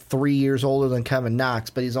Knox, about 3 years older than Kevin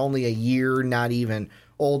Knox, but he's only a year, not even,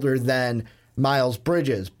 older than Miles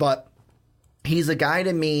Bridges. But he's a guy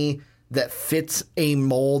to me that fits a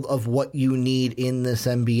mold of what you need in this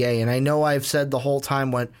NBA. And I know I've said the whole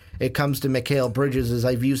time when it comes to Mikal Bridges is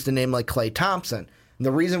I've used a name like Klay Thompson. And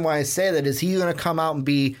the reason why I say that is he's going to come out and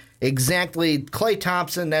be exactly Klay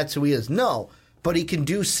Thompson, that's who he is. No, but he can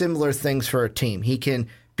do similar things for a team. He can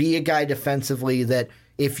be a guy defensively that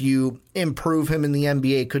if you improve him in the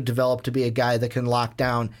NBA, could develop to be a guy that can lock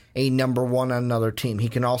down a number one on another team. He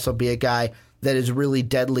can also be a guy that is really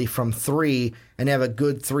deadly from three and have a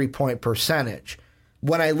good three-point percentage.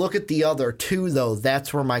 When I look at the other two, though,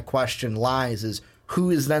 that's where my question lies, is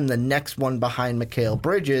who is then the next one behind Mikal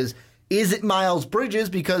Bridges? Is it Miles Bridges?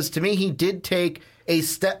 Because to me, he did take a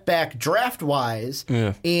step back draft-wise.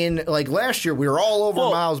 In, like, last year, we were all over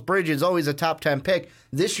Miles Bridges, always a top 10 pick.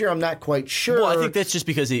 This year, I'm not quite sure. Well, I think that's just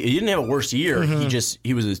because he didn't have a worse year.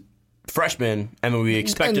 He was a freshman, and we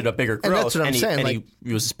expected a bigger growth. And that's what I'm saying. And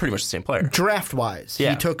he was pretty much the same player. Draft-wise.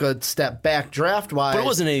 He took a step back draft-wise. But it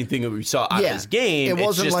wasn't anything that we saw out of his game. It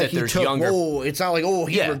wasn't just like that he took, it's not like,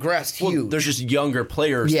 he regressed huge. There's just younger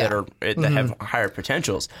players that have higher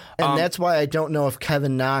potentials. And that's why I don't know if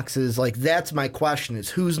Kevin Knox is, like, that's my question, is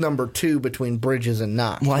who's number two between Bridges and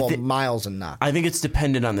Knox? Miles and Knox. I think it's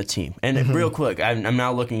dependent on the team. And real quick, I'm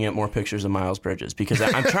now looking at more pictures of Miles Bridges because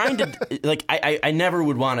I'm trying to, like, I never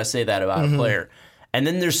would want to say that about a player. And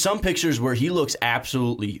then there's some pictures where he looks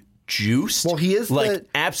absolutely juiced. Well, he is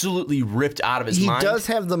absolutely ripped out of his mind. He does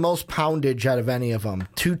have the most poundage out of any of them.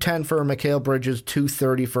 210 for Mikal Bridges,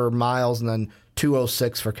 230 for Miles, and then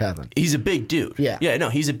 206 for Kevin. He's a big dude. Yeah, no,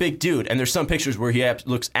 he's a big dude. And there's some pictures where he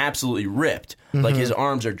looks absolutely ripped. Like his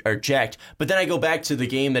arms are jacked. But then I go back to the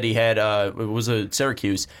game that he had, it was at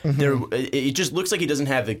Syracuse. It just looks like he doesn't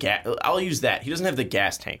have the gas. I'll use that. He doesn't have the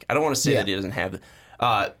gas tank. I don't want to say that he doesn't have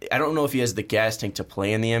I don't know if he has the gas tank to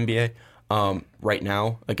play in the NBA right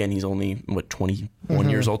now. Again, he's only, 21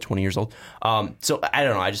 years old, 20 years old. So I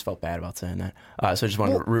don't know. I just felt bad about saying that. So I just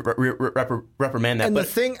wanted to reprimand that. And the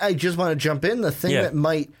thing, I just want to jump in, the thing that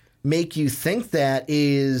might make you think that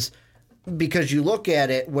is because you look at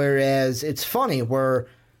it, whereas it's funny, where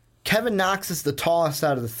Kevin Knox is the tallest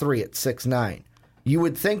out of the three at 6'9". You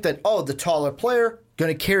would think that, the taller player,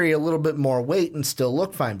 going to carry a little bit more weight and still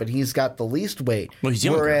look fine, but he's got the least weight. Well, he's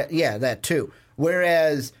younger. That too.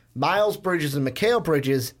 Whereas Miles Bridges and Mikal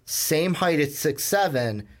Bridges, same height at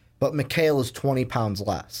 6'7", but Mikal is 20 pounds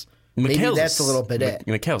less. Maybe that's a little bit it.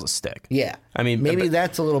 Mikal's a stick. Yeah. I mean, maybe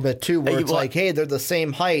that's a little bit too, where it's like, hey, they're the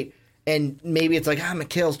same height, and maybe it's like,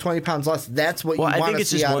 Mikal's 20 pounds less. That's what you want to see out of Miles. I think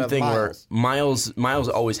it's just one thing where Miles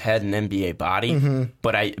always had an NBA body,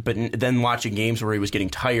 but then watching games where he was getting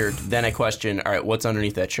tired, then I question, all right, what's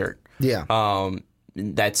underneath that shirt? Yeah.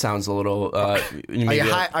 That sounds a little. Are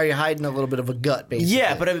you hiding a little bit of a gut, basically?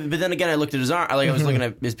 Yeah, but then again, I looked at his arm. I was looking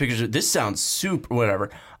at his pictures. This sounds super. Whatever.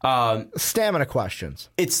 Stamina questions.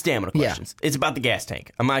 It's stamina questions. Yeah. It's about the gas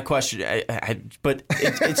tank. My question, but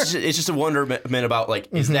it's just a wonderment about, like,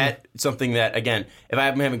 is that something that, again, if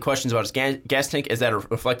I'm having questions about his gas tank, is that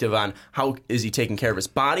reflective on how is he taking care of his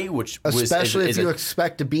body? Especially if you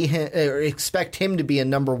expect him to be a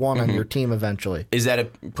number one on your team eventually. Is that a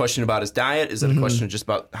question about his diet? Is that a question just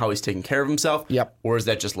about how he's taking care of himself? Yep. Or is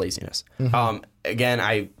that just laziness? Again,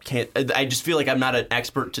 I just feel like I'm not an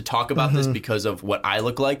expert to talk about this because of what I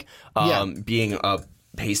look like, being a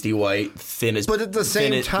pasty white, thin as. But at the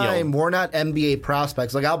same time, we're not NBA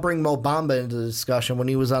prospects. Like, I'll bring Mo Bamba into the discussion when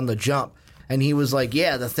he was on the jump, and he was like,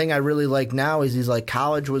 the thing I really like now is he's like,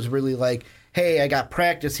 college was really like, hey, I got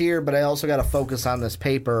practice here, but I also got to focus on this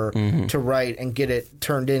paper to write and get it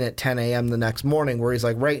turned in at 10 a.m. the next morning, where he's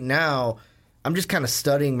like, right now, I'm just kind of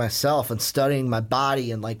studying myself and studying my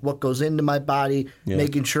body and, like, what goes into my body,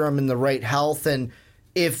 making sure I'm in the right health. And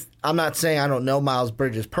if I'm not saying I don't know Miles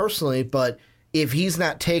Bridges personally, but if he's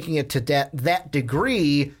not taking it to that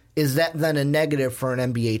degree, is that then a negative for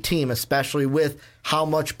an NBA team, especially with how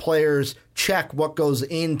much players check what goes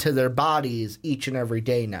into their bodies each and every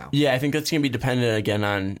day now? Yeah, I think that's going to be dependent, again,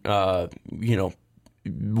 on,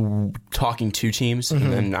 talking to teams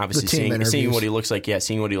and then obviously seeing what he looks like. Yeah,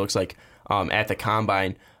 seeing what he looks like at the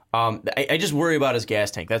combine. I just worry about his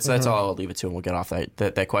gas tank. That's all I'll leave it to, and we'll get off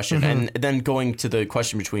that question. And then going to the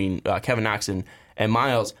question between Kevin Knox and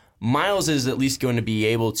Miles. Miles is at least going to be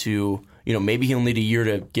able to, maybe he'll need a year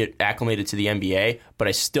to get acclimated to the NBA, but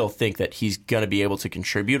I still think that he's going to be able to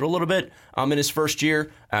contribute a little bit in his first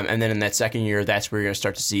year. And then in that second year, that's where you're going to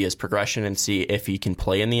start to see his progression and see if he can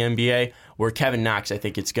play in the NBA. Where Kevin Knox, I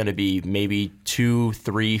think it's going to be maybe 2,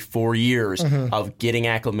 3, 4 years of getting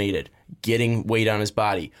acclimated, getting weight on his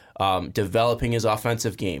body, developing his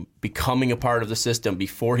offensive game, becoming a part of the system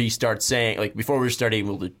before he starts before we start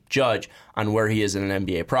able to judge on where he is in an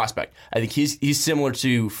NBA prospect. I think he's similar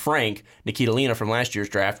to Frank Nikitalina from last year's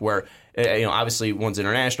draft, where obviously one's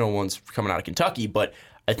international, one's coming out of Kentucky, but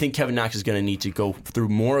I think Kevin Knox is going to need to go through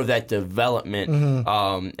more of that development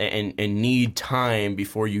and need time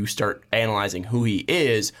before you start analyzing who he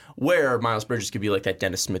is, where Miles Bridges could be like that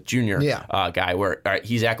Dennis Smith Jr. Guy, where all right,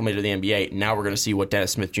 he's acclimated to the NBA. Now we're going to see what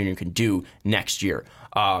Dennis Smith Jr. can do next year.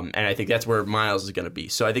 And I think that's where Miles is going to be.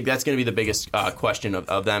 So I think that's going to be the biggest question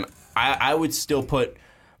of them. I would still put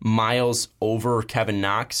Miles over Kevin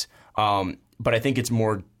Knox, but I think it's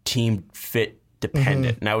more team fit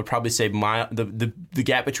dependent. And I would probably say the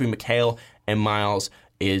gap between Mikal and Miles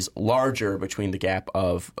is larger between the gap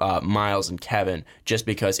of Miles and Kevin, just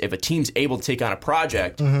because if a team's able to take on a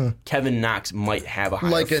project, Kevin Knox might have a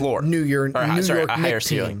higher floor. Like a New York higher Knicks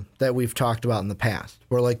ceiling team that we've talked about in the past,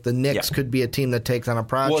 where like the Knicks could be a team that takes on a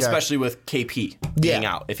project. Well, especially with KP being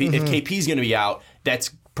out. If KP's going to be out, that's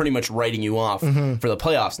pretty much writing you off for the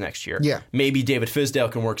playoffs next year. Yeah. Maybe David Fizdale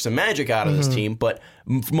can work some magic out of this team, but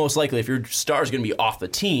most likely if your star is going to be off the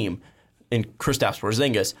team in Kristaps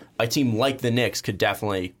Porzingis, a team like the Knicks could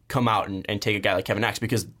definitely come out and take a guy like Kevin Knox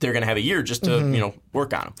because they're going to have a year just to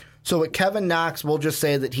work on him. So with Kevin Knox, we'll just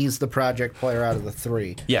say that he's the project player out of the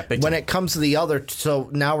three. Yeah, big when time. it comes to the other, so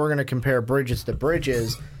now we're going to compare Bridges to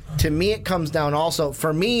Bridges. To me, it comes down also,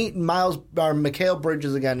 for me, Mikal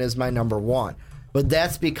Bridges again is my number one. But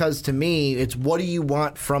that's because to me, it's what do you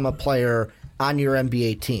want from a player on your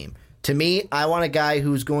NBA team? To me, I want a guy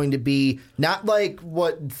who's going to be not like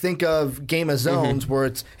think of Game of Zones where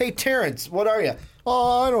it's, hey, Terrence, what are you?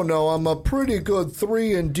 Oh, I don't know. I'm a pretty good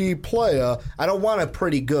 3-and-D player. I don't want a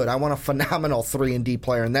pretty good. I want a phenomenal 3-and-D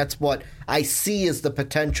player, and that's what I see as the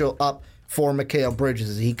potential up for Mikal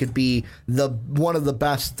Bridges. He could be one of the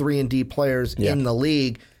best 3-and-D players in the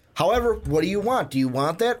league. However, what do you want? Do you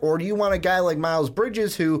want that, or do you want a guy like Miles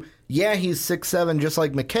Bridges who, yeah, he's 6'7", just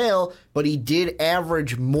like Mikal, but he did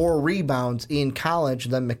average more rebounds in college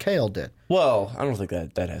than Mikal did? Well, I don't think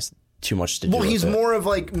that has too much to do with it. Well, he's more of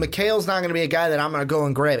like, Mikal's not going to be a guy that I'm going to go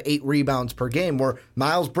and grab 8 rebounds per game, where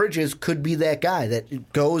Miles Bridges could be that guy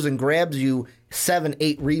that goes and grabs you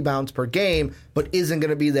 7-8 rebounds per game, but isn't going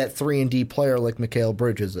to be that 3-and-D player like Mikal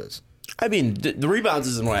Bridges is. I mean, the rebounds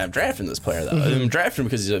isn't why I'm drafting this player, though. I'm drafting him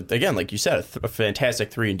because he's, again, like you said, a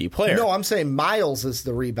fantastic 3-and-D player. No, I'm saying Miles is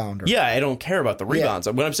the rebounder. Yeah, I don't care about the rebounds.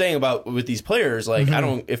 What I'm saying about with these players, like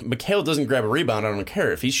if Mikal doesn't grab a rebound, I don't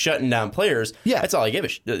care. If he's shutting down players, that's all I give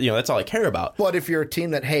that's all I care about. But if you're a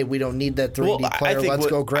team that, hey, we don't need that 3-and-D player, let's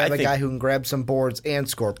go grab a guy who can grab some boards and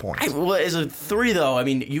score points. As a 3, though, I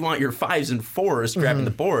mean, you want your 5s and 4s grabbing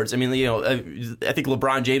the boards. I mean, I think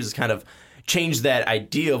LeBron James is kind of changed that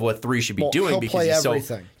idea of what 3 should be doing because he's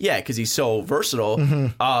everything. because he's so versatile.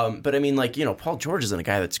 But I mean, Paul George isn't a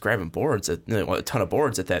guy that's grabbing boards a ton of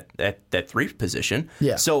boards at that 3 position.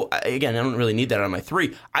 Yeah. So again, I don't really need that on my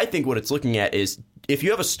 3. I think what it's looking at is if you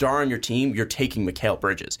have a star on your team, you're taking Mikal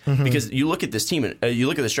Bridges because you look at this team and you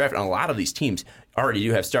look at this draft, and a lot of these teams already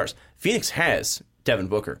do have stars. Phoenix has Devin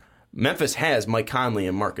Booker. Memphis has Mike Conley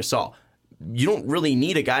and Marc Gasol. You don't really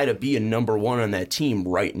need a guy to be a number 1 on that team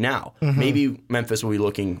right now. Maybe Memphis will be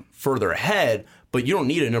looking further ahead, but you don't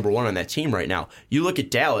need a number 1 on that team right now. You look at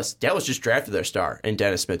Dallas. Dallas just drafted their star in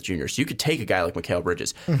Dennis Smith Jr., so you could take a guy like Mikal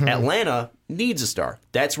Bridges. Atlanta needs a star.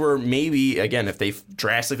 That's where maybe, again, if they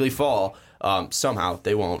drastically fall, somehow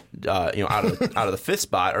they won't, out of the 5th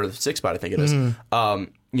spot or the 6th spot, I think it is.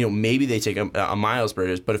 Maybe they take a Miles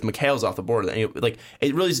Bridges, but if Mikal's off the board, then,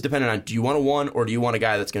 it really is dependent on, do you want a 1 or do you want a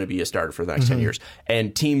guy that's going to be a starter for the next 10 years?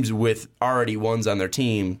 And teams with already 1s on their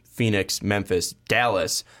team, Phoenix, Memphis,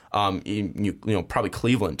 Dallas, probably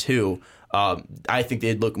Cleveland too, I think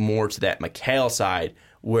they'd look more to that Mikal side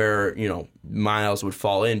where, Miles would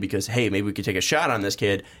fall in because, hey, maybe we could take a shot on this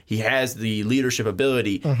kid. He has the leadership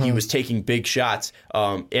ability. He was taking big shots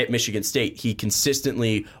at Michigan State. He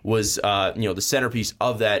consistently was, the centerpiece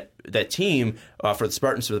of that team for the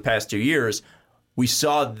Spartans for the past 2 years. We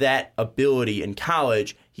saw that ability in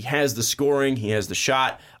college. He has the scoring. He has the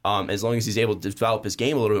shot. As long as he's able to develop his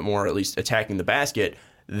game a little bit more, at least attacking the basket,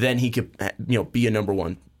 then he could, be a number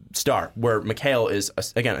 1 star, where Mikal is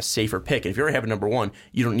again a safer pick. And if you already have a number 1,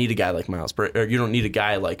 you don't need a guy like Miles Bridges, or you don't need a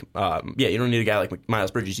guy like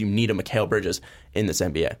Miles Bridges. You need a Mikal Bridges in this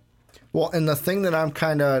NBA. Well, and the thing that I'm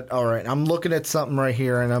kind of I'm looking at something right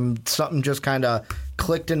here, and something just kind of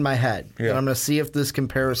clicked in my head, and I'm going to see if this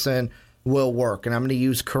comparison will work. And I'm going to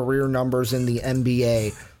use career numbers in the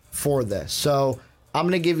NBA for this. So I'm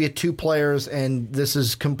going to give you 2 players, and this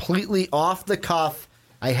is completely off the cuff.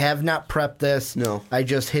 I have not prepped this. No. I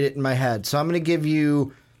just hit it in my head. So I'm going to give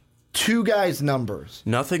you 2 guys' numbers.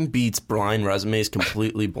 Nothing beats blind resumes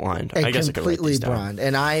completely blind. I guess I could write these down. Blind.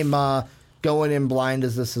 And I'm going in blind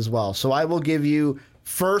as this as well. So I will give you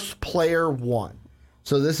first player 1.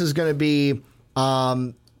 So this is going to be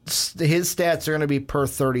his stats are going to be per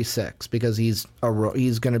 36 because he's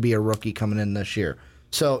going to be a rookie coming in this year.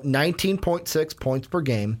 So 19.6 points per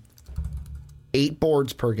game, 8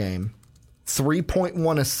 boards per game,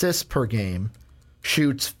 3.1 assists per game,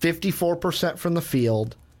 shoots 54% from the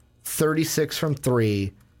field, 36 from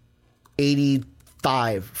 3,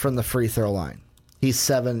 85 from the free throw line. He's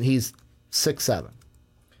 6'7".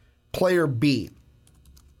 Player B.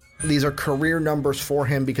 These are career numbers for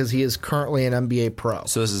him because he is currently an NBA pro.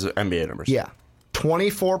 So this is NBA numbers. Yeah.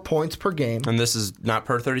 24 points per game. And this is not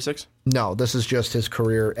per 36? No, this is just his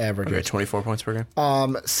career averages. Okay, 24 points per game.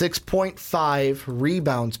 6.5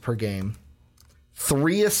 rebounds per game.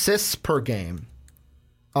 3 assists per game.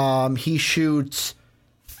 He shoots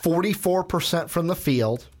 44% from the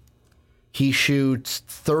field. He shoots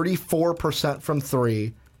 34% from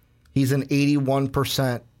 3. He's an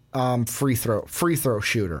 81% free throw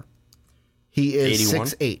shooter. He is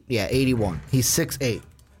 6'8". Yeah, 81. He's 6'8".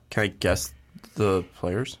 Can I guess the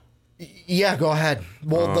players? Yeah, go ahead.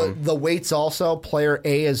 Well, the weights also. Player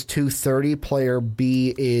A is 230. Player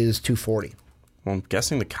B is 240. Well, I'm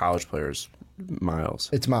guessing the college players Miles.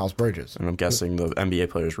 It's Miles Bridges. And I'm guessing the NBA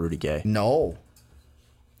player is Rudy Gay. No.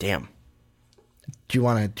 Damn. Do you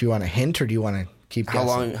want a hint or do you want to keep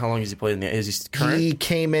guessing? How long has he played in the? Is he current? He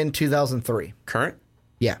came in 2003. Current?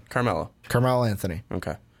 Yeah. Carmelo Anthony.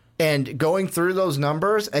 Okay. And going through those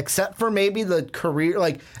numbers, except for maybe the career,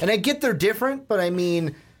 and I get they're different, but I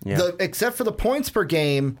mean, except for the points per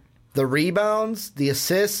game, the rebounds, the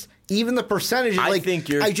assists, even the percentages.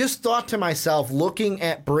 I just thought to myself, looking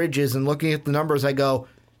at Bridges and looking at the numbers, I go,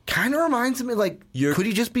 kind of reminds me, could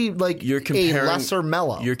he just be a lesser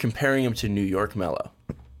Melo? You're comparing him to New York Melo.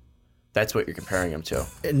 That's what you're comparing him to.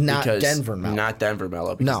 Not Denver Melo. Not Denver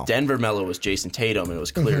Melo. Because Denver Melo was Jason Tatum, and it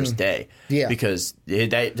was clear as day. Yeah. Because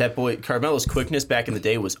that boy, Carmelo's quickness back in the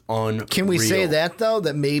day was unreal. Can we say that, though,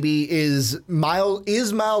 that maybe is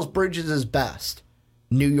Miles Bridges' best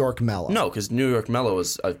New York Melo? No, because New York Melo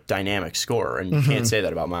is a dynamic scorer, and you can't say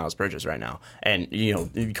that about Miles Bridges right now. And,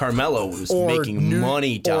 Carmelo was making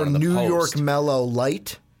money down in the New post. York Melo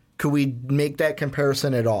light? Could we make that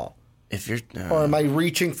comparison at all? If you're, or am I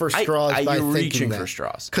reaching for straws by thinking reaching that? For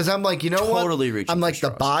straws. Because I'm like, totally reaching. I'm like, for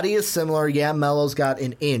the body is similar. Yeah, Melo's got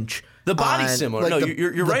an inch. The body's similar. No,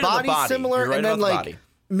 you're right on the body. Similar, you're right and then about the body.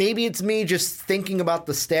 Maybe it's me just thinking about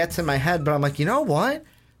the stats in my head, but I'm like, you know what?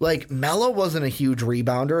 Melo wasn't a huge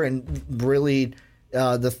rebounder, and really,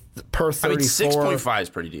 the per 34. 6.5 is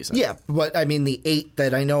pretty decent. Yeah, but I mean the 8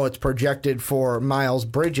 that I know it's projected for Miles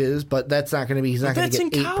Bridges, but that's not going to be. He's not going to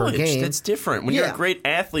get 8 per game. That's different. When you're a great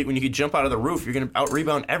athlete, when you can jump out of the roof, you're going to out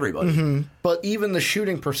rebound everybody. Mm-hmm. But even the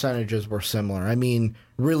shooting percentages were similar. I mean,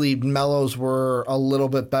 really, Melo's were a little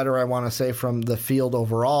bit better. I want to say from the field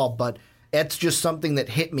overall, but it's just something that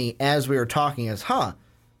hit me as we were talking.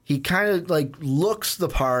 He kind of looks the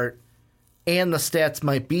part, and the stats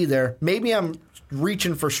might be there. Maybe I'm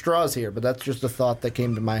reaching for straws here, but that's just a thought that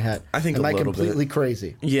came to my head. I think Am a I little completely bit.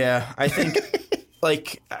 Crazy? Yeah, I think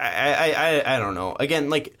I don't know. Again,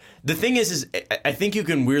 the thing is I think you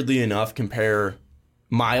can weirdly enough compare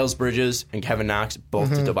Miles Bridges and Kevin Knox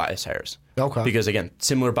both to Tobias Harris. Okay. Because again,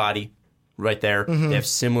 similar body right there. They have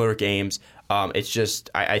similar games. It's just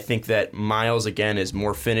I think that Miles again is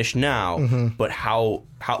more finished now, but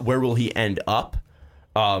where will he end up?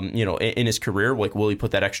 In his career, will he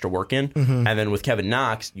put that extra work in? And then with Kevin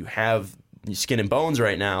Knox, you have skin and bones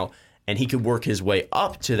right now, and he could work his way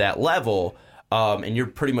up to that level. And you're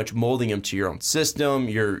pretty much molding him to your own system.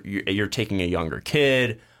 You're taking a younger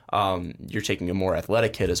kid. You're taking a more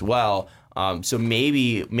athletic kid as well. So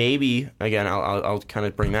maybe again, I'll kind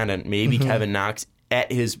of bring that in. Maybe Kevin Knox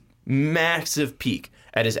at his massive peak,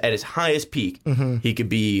 at his highest peak, he could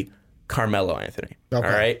be Carmelo Anthony. Okay.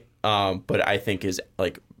 All right. But I think his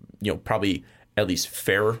probably at least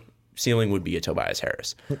fair ceiling would be a Tobias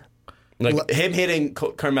Harris. Him hitting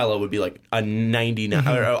Carmelo would be a 99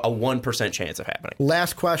 or a 1% chance of happening.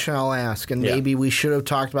 Last question I'll ask, and maybe we should have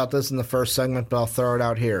talked about this in the first segment, but I'll throw it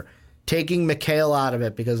out here. Taking Mikal out of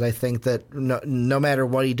it, because I think that no matter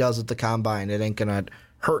what he does at the combine, it ain't going to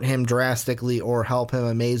hurt him drastically or help him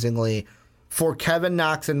amazingly. For Kevin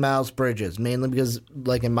Knox and Miles Bridges, mainly because,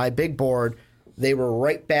 in my big board, they were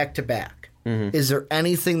right back to back. Is there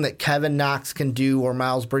anything that Kevin Knox can do or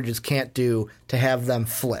Miles Bridges can't do to have them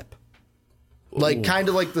flip? Kind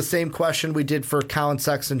of like the same question we did for Colin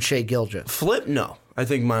Sexton, Shai Gilgeous. Flip? No. I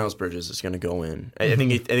think Miles Bridges is going to go in. I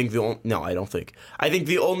think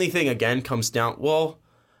the only thing again comes down. Well,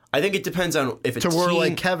 I think it depends on if it's to where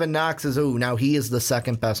like Kevin Knox is, now he is the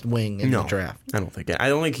second best wing in the draft. I don't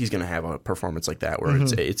think he's going to have a performance like that where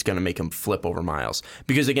it's going to make him flip over Miles.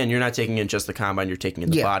 Because again, you're not taking in just the combine, you're taking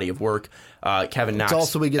in the body of work. Kevin Knox. It's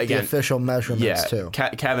also we get the official measurements too.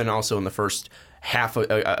 Kevin also in the first half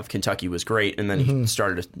of Kentucky was great, and then he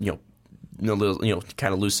started to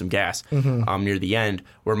kind of lose some gas near the end,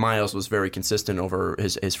 where Miles was very consistent over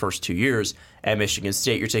his first 2 years at Michigan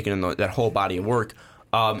State. You're taking in that whole body of work.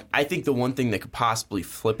 I think the one thing that could possibly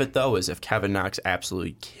flip it, though, is if Kevin Knox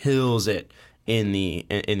absolutely kills it in the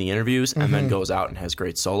interviews and then goes out and has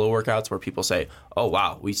great solo workouts where people say, oh,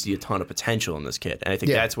 wow, we see a ton of potential in this kid. And I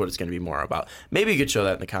think that's what it's going to be more about. Maybe you could show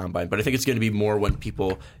that in the combine, but I think it's going to be more when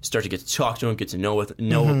people start to get to talk to him, get to know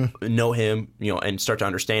him, and start to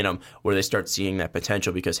understand him, where they start seeing that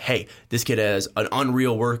potential because, hey, this kid has an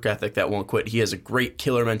unreal work ethic that won't quit. He has a great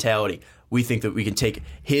killer mentality. We think that we can take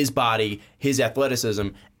his body, his athleticism,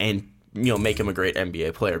 and make him a great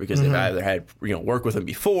NBA player because they've either had work with him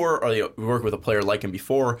before or work with a player like him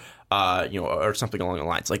before, or something along the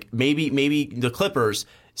lines. Like maybe the Clippers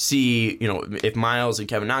see, if Miles and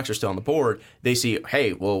Kevin Knox are still on the board, they see,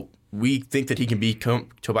 hey, well, we think that he can become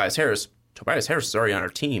Tobias Harris. Tobias Harris is already on our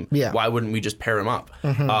team. Yeah. Why wouldn't we just pair him up?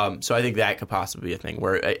 So I think that could possibly be a thing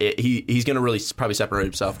where he's going to really probably separate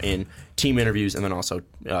himself in team interviews and then also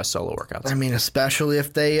solo workouts. I mean, especially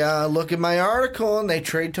if they look at my article and they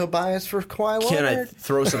trade Tobias for Kawhi Leonard. Can I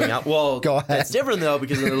throw something out? Well, go ahead. That's different, though,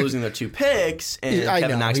 because they're losing their 2 picks and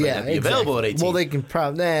Kevin Knox might not be available at 18. Well, they can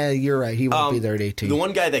probably... you're right. He won't be there at 18. The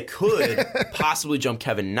one guy that could possibly jump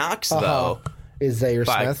Kevin Knox, though... is Zaire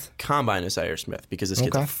Smith? Combine is Zaire Smith because this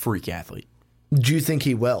kid's a freak athlete. Do you think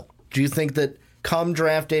he will? Do you think that come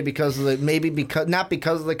draft day, not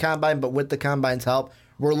because of the combine, but with the combine's help,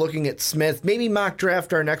 we're looking at Smith, maybe mock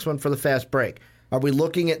draft our next one for the fast break? Are we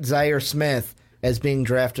looking at Zaire Smith as being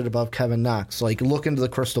drafted above Kevin Knox? Like, look into the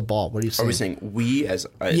crystal ball. What do you say? Are we saying we all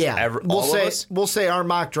of us? We'll say our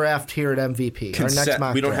mock draft here at MVP. Our next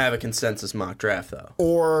mock we don't draft. have a consensus mock draft, though.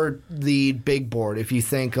 Or the big board. If you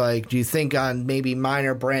think, do you think on maybe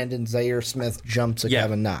minor Brandon Zaire Smith jumps at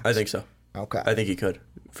Kevin Knox? I think so. Okay. I think he could,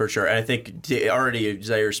 for sure. And I think already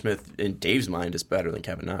Zaire Smith, in Dave's mind, is better than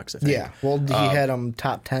Kevin Knox, I think. Yeah. Well, he had him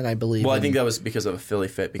top 10, I believe. Well, I think that was because of a Philly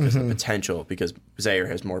fit, because of potential, because Zaire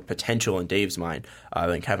has more potential in Dave's mind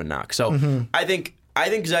than Kevin Knox. So I think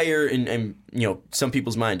Zaire, in some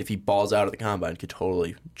people's mind, if he balls out at the combine, could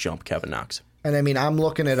totally jump Kevin Knox. And I mean, I'm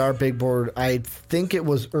looking at our big board. I think it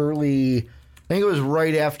was early. I think it was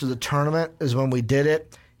right after the tournament is when we did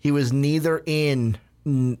it. He was neither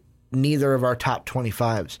of our top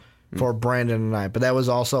 25s for Brandon and I. But that was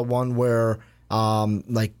also one where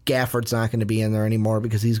Gafford's not going to be in there anymore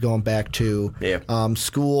because he's going back to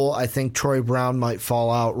school. I think Troy Brown might fall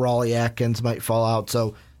out. Raleigh Atkins might fall out.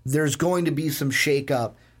 So there's going to be some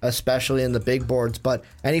shakeup, especially in the big boards. But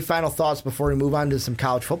any final thoughts before we move on to some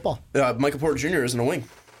college football? Michael Porter Jr. isn't a wing.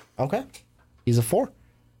 Okay. He's a 4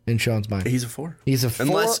 in Sean's mind. He's a 4. He's a 4.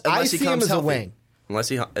 Unless I he see comes him as healthy. a wing. Unless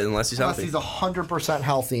he's healthy. Unless he's 100%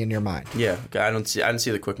 healthy in your mind. Yeah, I don't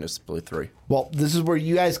see the quickness to play 3. Well, this is where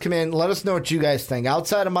you guys come in. Let us know what you guys think.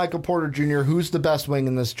 Outside of Michael Porter Jr., who's the best wing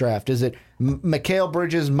in this draft? Is it Mikal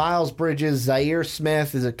Bridges, Miles Bridges, Zaire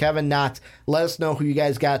Smith? Is it Kevin Knox? Let us know who you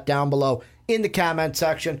guys got down below in the comment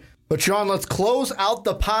section. But, Sean, let's close out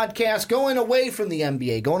the podcast going away from the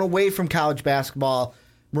NBA, going away from college basketball.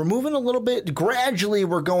 We're moving a little bit. Gradually,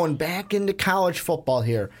 we're going back into college football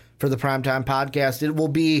here for the Primetime Podcast. It will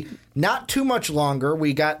be not too much longer.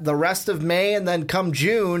 We got the rest of May, and then come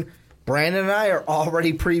June, Brandon and I are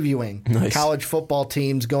already previewing college football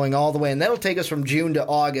teams going all the way. And that'll take us from June to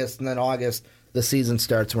August, and then August, the season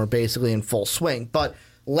starts, and we're basically in full swing. But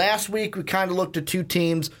last week, we kind of looked at 2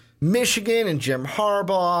 teams, Michigan and Jim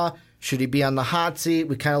Harbaugh. Should he be on the hot seat?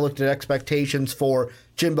 We kind of looked at expectations for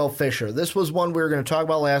Jimbo Fisher. This was one we were going to talk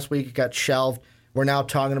about last week. It got shelved. We're now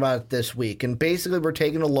talking about it this week. And basically, we're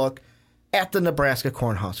taking a look at the Nebraska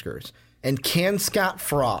Cornhuskers. And can Scott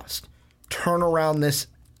Frost turn around this,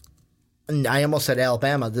 I almost said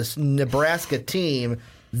Alabama, this Nebraska team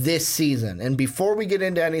this season? And before we get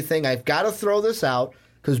into anything, I've got to throw this out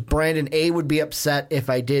because Brandon, A, would be upset if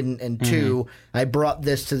I didn't. And 2, I brought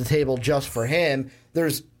this to the table just for him.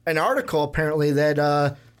 There's an article, apparently,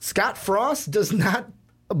 that Scott Frost does not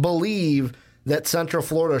believe that Central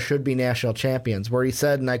Florida should be national champions, where he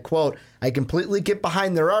said, and I quote, "I completely get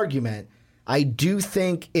behind their argument. I do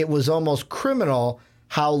think it was almost criminal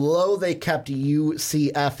how low they kept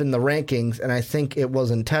UCF in the rankings, and I think it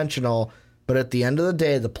was intentional. But at the end of the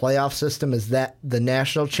day, the playoff system is that the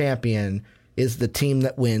national champion is the team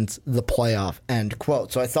that wins the playoff, end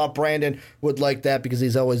quote. So I thought Brandon would like that because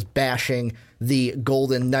he's always bashing the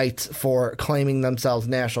Golden Knights for claiming themselves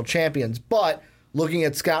national champions. But looking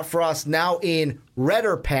at Scott Frost now in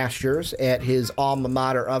redder pastures at his alma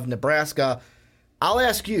mater of Nebraska, I'll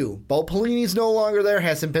ask you, Bo Pelini's no longer there,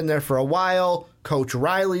 hasn't been there for a while. Coach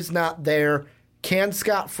Riley's not there. Can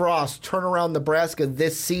Scott Frost turn around Nebraska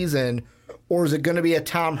this season, or is it going to be a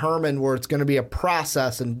Tom Herman where it's going to be a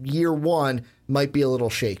process and year one might be a little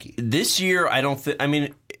shaky? This year, I don't think. I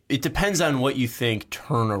mean, it depends on what you think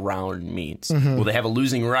turnaround means. Will they have a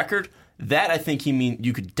losing record? That I think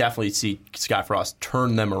you could definitely see Scott Frost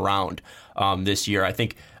turn them around this year. I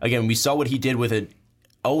think, again, we saw what he did with an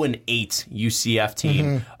 0-8 UCF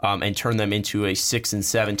team and turned them into a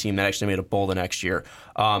 6-7 team that actually made a bowl the next year.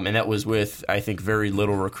 And that was with, I think, very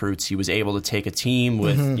little recruits. He was able to take a team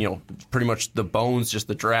with, pretty much the bones, just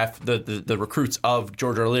the draft, the recruits of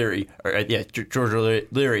George O'Leary, George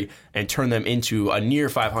O'Leary, and turn them into a near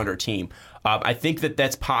 500 team. I think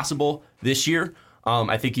that's possible this year.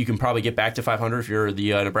 I think you can probably get back to 500 if you're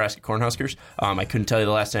the Nebraska Cornhuskers. I couldn't tell you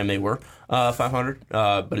the last time they were 500,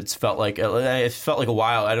 but it felt like a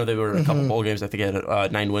while. I know they were in a couple bowl games. I think they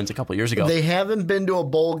had 9 wins a couple years ago. They haven't been to a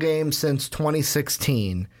bowl game since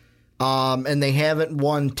 2016. And they haven't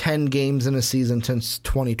won 10 games in a season since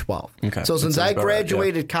 2012. Okay. So since I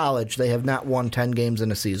graduated college, they have not won 10 games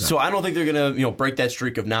in a season. So I don't think they're going to break that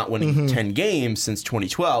streak of not winning 10 games since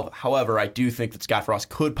 2012. However, I do think that Scott Frost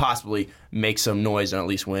could possibly make some noise and at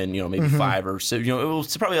least win, maybe 5 or 6.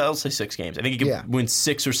 It's probably, I'll say 6 games. I think he could win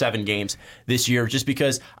 6 or 7 games this year, just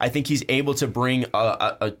because I think he's able to bring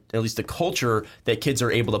at least a culture that kids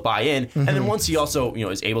are able to buy in. And then once he also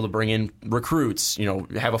is able to bring in recruits,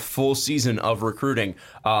 have a full season of recruiting,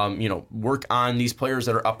 work on these players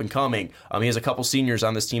that are up and coming. He has a couple seniors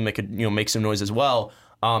on this team that could make some noise as well.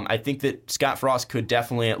 I think that Scott Frost could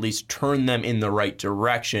definitely at least turn them in the right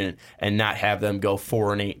direction and not have them go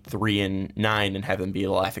 4-8, 3-9, and have them be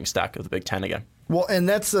a laughingstock of the Big Ten again. Well, and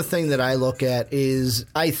that's the thing that I look at is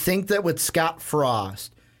I think that with Scott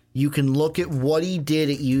Frost, you can look at what he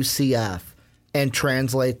did at UCF and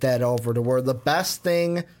translate that over to where the best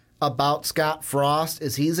thing about Scott Frost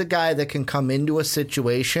is he's a guy that can come into a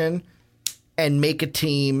situation and make a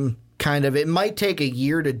team it might take a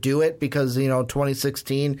year to do it because,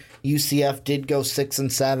 2016, UCF did go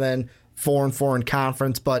 6-7, 4-4 in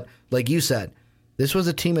conference. But like you said, this was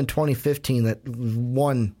a team in 2015 that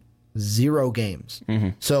won 0 games.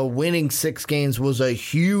 So winning 6 games was a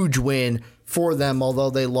huge win for them, although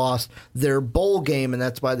they lost their bowl game, and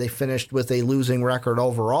that's why they finished with a losing record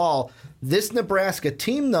overall. This Nebraska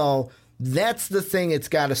team, though, that's the thing it's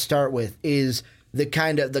got to start with is the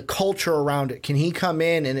culture around it. Can he come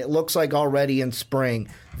in, and it looks like already in spring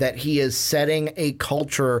that he is setting a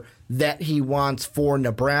culture that he wants for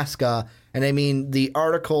Nebraska. And I mean, the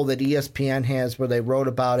article that ESPN has where they wrote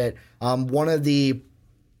about it, one of the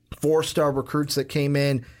 4-star recruits that came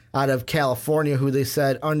in out of California who they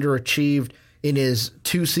said underachieved in his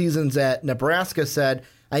 2 seasons at Nebraska said,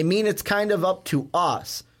 I mean, it's kind of up to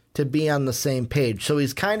us to be on the same page. So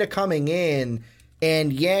he's kind of coming in,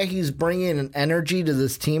 and he's bringing an energy to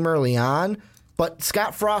this team early on, but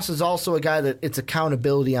Scott Frost is also a guy that it's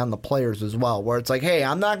accountability on the players as well, where it's like, hey,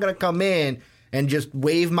 I'm not going to come in and just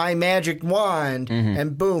wave my magic wand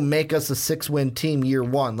and boom, make us a 6-win team year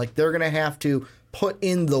one. Like, they're going to have to put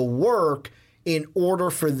in the work in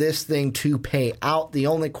order for this thing to pay out. The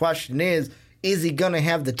only question is he going to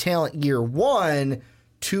have the talent year one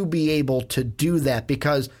to be able to do that?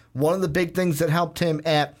 Because one of the big things that helped him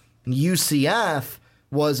at UCF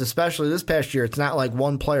was, especially this past year, it's not like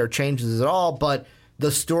one player changes at all, but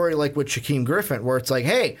the story like with Shaquem Griffin, where it's like,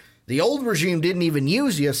 hey, the old regime didn't even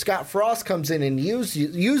use you. Scott Frost comes in and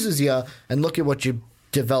uses you, and look at what you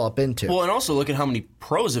develop into. Well, and also look at how many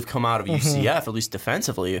pros have come out of UCF, at least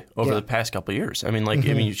defensively, over the past couple of years. I mean,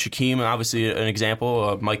 Shaquem, obviously an example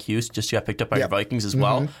of Mike Hughes, just got picked up by your Vikings as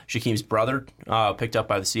well. Shaquem's brother picked up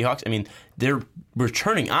by the Seahawks. I mean, they're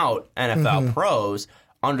returning out NFL pros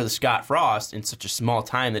under the Scott Frost in such a small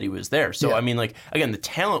time that he was there. So, I mean, again, the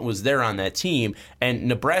talent was there on that team, and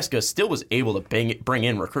Nebraska still was able to bring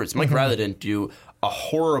in recruits. Mike Riley didn't do a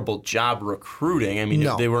horrible job recruiting. I mean,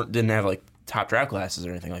 they didn't have, top draft classes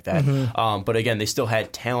or anything like that. But again, they still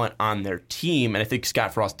had talent on their team, and I think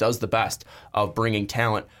Scott Frost does the best of bringing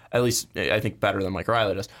talent, at least I think better than Mike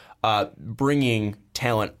Riley does, bringing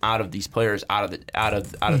talent out of these players, out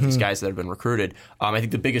of these guys that have been recruited. I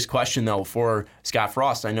think the biggest question though for Scott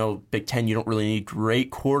Frost, I know Big Ten, you don't really need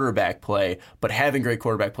great quarterback play, but having great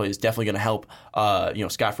quarterback play is definitely going to help.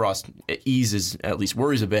 Scott Frost eases, at least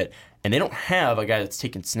worries a bit. And they don't have a guy that's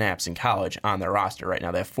taken snaps in college on their roster right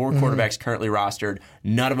now. They have 4 quarterbacks currently rostered.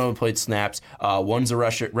 None of them have played snaps. One's a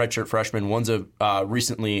redshirt freshman. One's a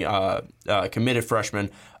recently committed freshman.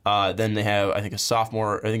 Then they have, I think, a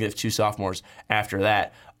sophomore. I think they have 2 sophomores after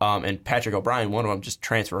that. And Patrick O'Brien, one of them, just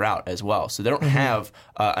transferred out as well. So they don't have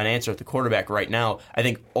an answer at the quarterback right now. I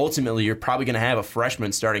think ultimately you're probably going to have a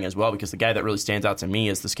freshman starting as well, because the guy that really stands out to me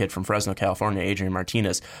is this kid from Fresno, California, Adrian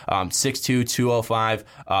Martinez. 6'2", 205,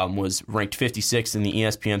 was ranked 56 in the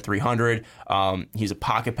ESPN 300. He's a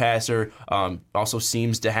pocket passer. Also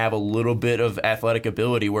seems to have a little bit of athletic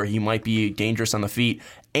ability where he might be dangerous on the feet.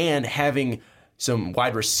 And having some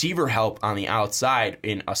wide receiver help on the outside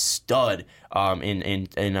in a stud in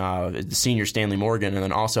the senior Stanley Morgan, and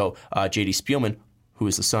then also J.D. Spielman, who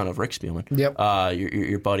is the son of Rick Spielman,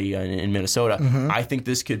 your buddy in Minnesota. I think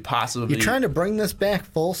this could possibly... You're trying to bring this back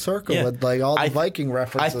full circle with like all the Viking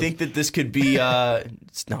references. I think that this could be...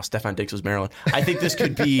 no, Stefan Diggs was Maryland. I think this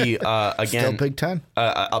could be, again... Still Big Ten.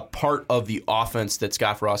 A part of the offense that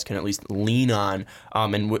Scott Frost can at least lean on,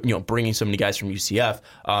 and bringing so many guys from UCF,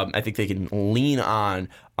 I think they can lean on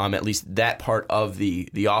at least that part of the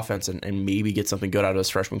offense and maybe get something good out of this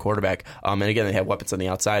freshman quarterback. And again, they have weapons on the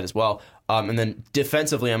outside as well. And then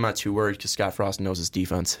defensively, I'm not too worried because Scott Frost knows his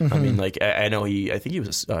defense. I mean, like I know I think he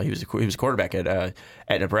was a quarterback at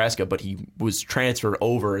Nebraska, but he was transferred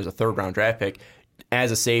over as a 3rd-round draft pick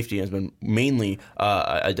as a safety and has been mainly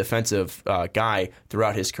a defensive guy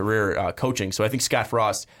throughout his career coaching. So I think Scott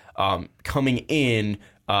Frost coming in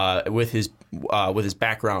with his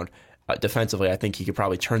background defensively, I think he could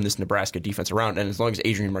probably turn this Nebraska defense around. And as long as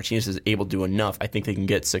Adrian Martinez is able to do enough, I think they can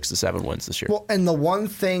get 6 to 7 wins this year. Well, and the one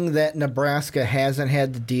thing that Nebraska hasn't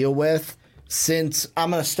had to deal with since,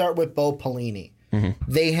 I'm going to start with Bo Pelini.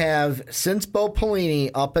 They have, since Bo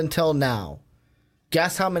Pelini up until now,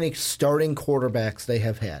 guess how many starting quarterbacks they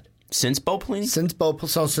have had? Since Bo Pelini?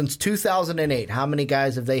 Since 2008, how many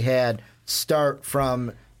guys have they had start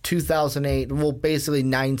from 2008? Well, basically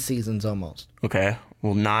 9 seasons almost. Okay.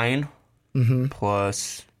 Well, 9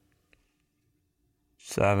 plus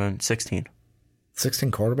 7, 16.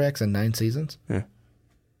 16 quarterbacks in 9 seasons? Yeah.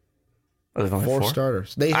 Are there only 4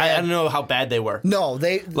 starters. I don't know how bad they were. No, I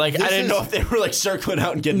didn't know if they were like circling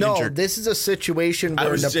out and getting injured. No, this is a situation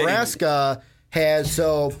where Nebraska has,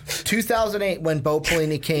 2008 when Bo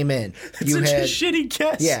Pelini came in. It's such a shitty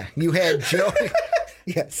guess. Yeah, you had Joe.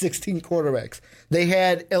 16 quarterbacks. They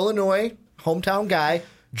had Illinois, hometown guy,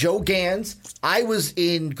 Joe Gans. I was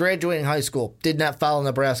in graduating high school. Did not follow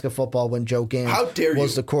Nebraska football when Joe Gans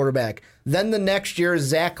was the quarterback. Then the next year,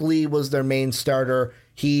 Zach Lee was their main starter.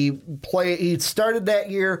 He started that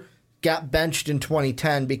year, got benched in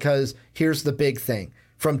 2010 because here's the big thing.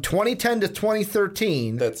 From 2010 to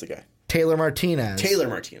 2013, that's the guy. Taylor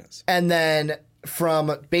Martinez. And then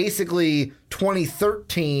from basically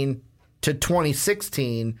 2013 to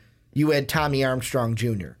 2016, you had Tommy Armstrong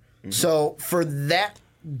Jr. So for that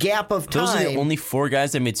gap of time, those are the only 4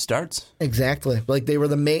 guys that made starts. Exactly. Like they were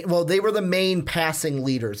the main. Well, they were the main passing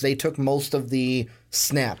leaders. They took most of the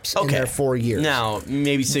snaps in their 4 years. Now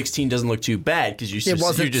maybe 16 doesn't look too bad because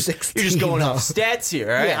you're just going off stats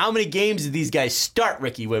here. All right? Yeah. How many games did these guys start,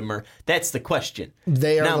 Ricky Widmer? That's the question.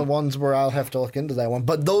 They are the ones where I'll have to look into that one.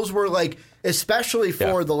 But those were like, especially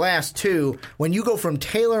for the last 2, when you go from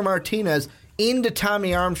Taylor Martinez into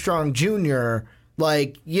Tommy Armstrong Jr.,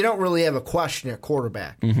 like, you don't really have a question at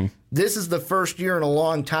quarterback. This is the first year in a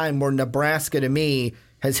long time where Nebraska, to me,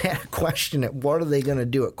 has had a question at what are they going to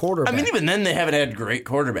do at quarterback. I mean, even then, they haven't had great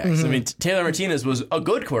quarterbacks. I mean, Taylor Martinez was a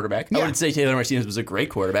good quarterback. I wouldn't say Taylor Martinez was a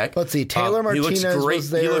great quarterback. Let's see. Taylor Martinez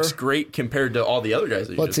was there. He looks great compared to all the other guys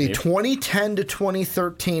that you Let's see. 2010 to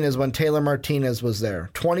 2013 is when Taylor Martinez was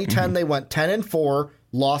there. 2010, they went 10-4,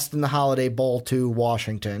 lost in the Holiday Bowl to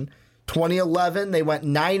Washington. 2011, they went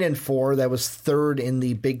 9-4. That was 3rd in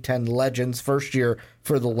the Big Ten Legends, first year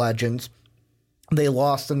for the Legends. They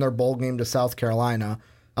lost in their bowl game to South Carolina.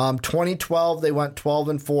 2012, they went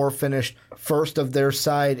 12-4, finished first of their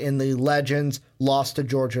side in the Legends, lost to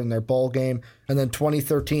Georgia in their bowl game. And then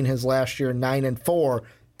 2013, his last year, 9-4,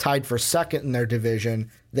 tied for 2nd in their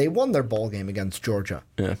division. They won their bowl game against Georgia.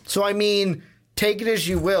 Yeah. So, I mean, take it as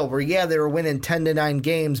you will, where, they were winning 10-9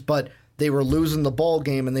 games, but they were losing the bowl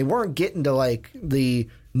game, and they weren't getting to, like, the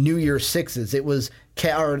New Year Sixes. It was,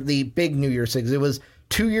 or the big New Year Sixes. It was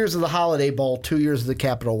 2 years of the Holiday Bowl, 2 years of the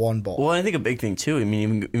Capital One Bowl. Well, I think a big thing, too, I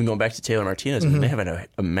mean, even going back to Taylor Martinez, I mean, they have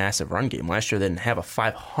a massive run game. Last year, they didn't have a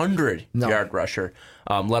 500-yard rusher,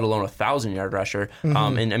 let alone a 1,000-yard rusher.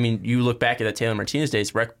 And, I mean, you look back at that Taylor Martinez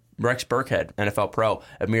days, Rex Burkhead, NFL pro,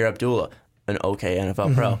 Amir Abdullah, an okay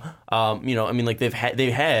NFL pro. I mean, like they've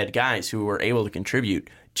had guys who were able to contribute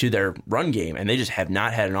to their run game, and they just have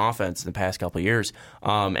not had an offense in the past couple of years.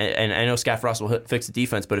 And I know Scott Frost will fix the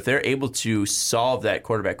defense, but if they're able to solve that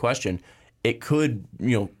quarterback question, it could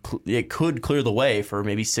clear the way for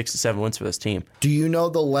maybe 6 to 7 wins for this team. Do you know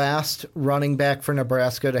the last running back for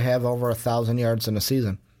Nebraska to have over 1,000 yards in a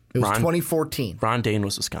season? It was 2014. Ron Dane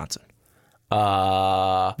was Wisconsin.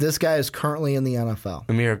 This guy is currently in the NFL.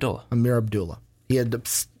 Amir Abdullah. He had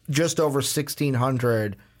just over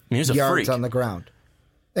 1,600 yards on the ground.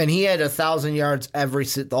 And he had 1,000 yards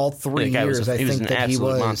all 3 years. I think that he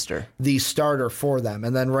was monster. The starter for them.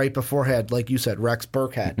 And then right before had, like you said, Rex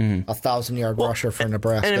Burkhead, 1,000-yard rusher for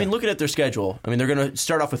Nebraska. And I mean, looking at their schedule, I mean, they're going to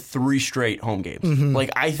start off with 3 straight home games.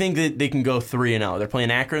 Like, I think that they can go 3-0. They're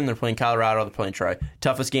playing Akron, they're playing Colorado, they're playing Troy.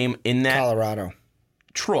 Toughest game in that? Colorado.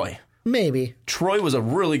 Troy. Maybe. Troy was a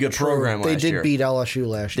really good program last year. They did beat LSU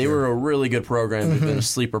last year. They were a really good program. They've been a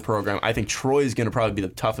sleeper program. I think Troy is going to probably be the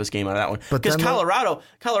toughest game out of that one. Because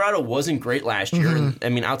Colorado wasn't great last year. I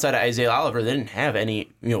mean, outside of Isaiah Oliver, they didn't have any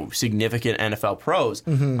significant NFL pros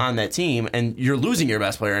on that team. And you're losing your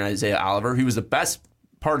best player in Isaiah Oliver. He was the best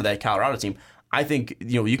part of that Colorado team. I think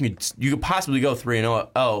you could possibly go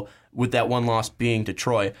 3-0 with that one loss being to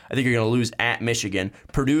Troy. I think you're going to lose at Michigan.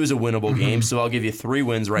 Purdue is a winnable game, so I'll give you 3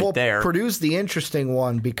 wins there. Purdue's the interesting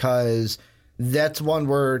one because that's one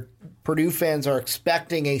where Purdue fans are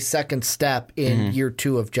expecting a second step in year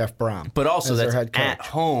 2 of Jeff Brom. But also that's at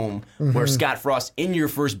home where Scott Frost, in your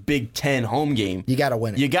first Big Ten home game, you got to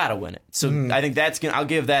win it. So I think I'll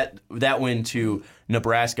give that win to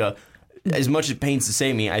Nebraska. As much as it pains to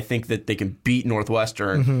say me, I think that they can beat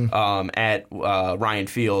Northwestern at Ryan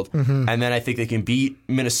Field, and then I think they can beat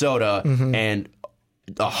Minnesota. And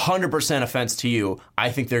 100% offense to you,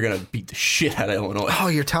 I think they're going to beat the shit out of Illinois. Oh,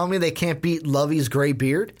 you're telling me they can't beat Lovey's gray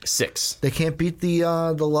beard? 6. They can't beat the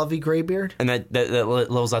Lovey gray beard? And that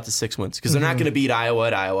levels out to 6 wins because they're not going to beat Iowa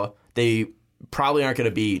at Iowa. They probably aren't going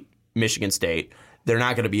to beat Michigan State. They're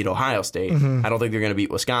not going to beat Ohio State. I don't think they're going to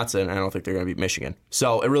beat Wisconsin. I don't think they're going to beat Michigan.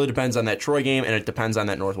 So it really depends on that Troy game, and it depends on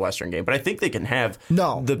that Northwestern game. But I think they can have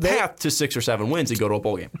the path to 6 or 7 wins and go to a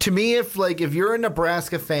bowl game. To me, if you're a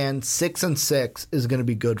Nebraska fan, 6-6 is going to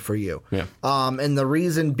be good for you. Yeah. And the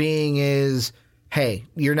reason being is, hey,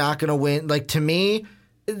 you're not going to win. Like, to me,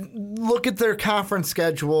 look at their conference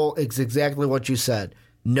schedule. It's exactly what you said.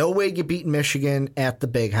 No way you beat Michigan at the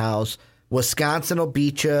Big House. Wisconsin will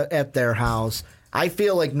beat you at their house. I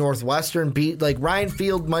feel like Northwestern Ryan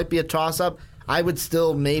Field might be a toss-up. I would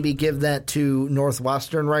still maybe give that to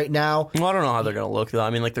Northwestern right now. Well, I don't know how they're going to look, though. I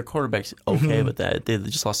mean, their quarterback's okay, but they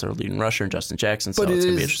just lost their leading rusher, Justin Jackson, so it's going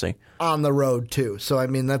to be interesting. On the road, too. So, I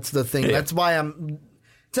mean, that's the thing. Yeah. That's why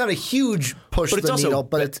it's not a huge push the needle,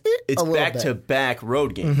 but it's back-to-back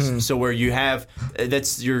road games. So where you have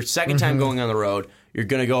that's your second time going on the road. You're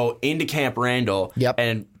going to go into Camp Randall,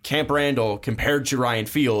 and Camp Randall, compared to Ryan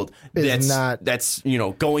Field, that's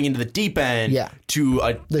going into the deep end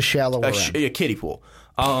to the shallower end. A kiddie pool.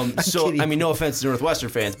 I mean, no offense to Northwestern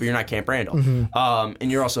fans, but you're not Camp Randall.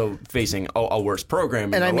 And you're also facing a worse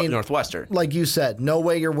program in Northwestern. Like you said, no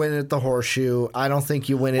way you're winning at the Horseshoe. I don't think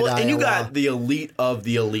you win at Iowa. And you got the elite of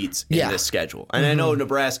the elites in this schedule. And I know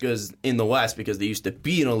Nebraska's in the West because they used to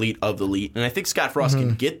be an elite of the elite. And I think Scott Frost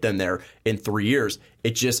can get them there in 3 years.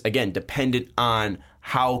 It's just, again, dependent on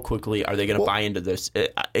how quickly are they going to buy into this,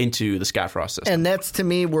 into the Scott Frost system. And that's, to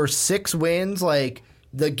me, where 6 wins, like,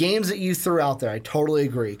 the games that you threw out there, I totally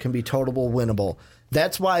agree, can be totally winnable.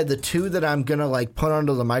 That's why the 2 that I'm going to put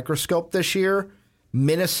under the microscope this year,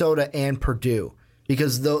 Minnesota and Purdue.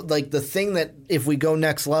 Because the thing that if we go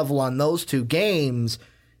next level on those 2 games,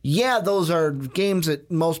 those are games that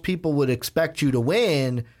most people would expect you to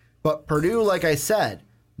win. But Purdue, like I said,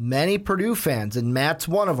 many Purdue fans, and Matt's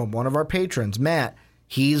one of them, one of our patrons, Matt,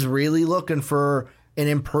 he's really looking for an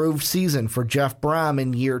improved season for Jeff Brom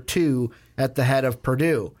in year 2 at the head of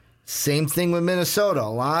Purdue. Same thing with Minnesota. A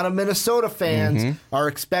lot of Minnesota fans are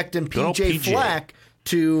expecting PJ Fleck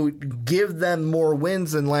to give them more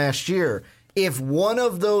wins than last year. If one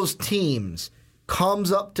of those teams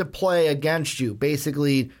comes up to play against you,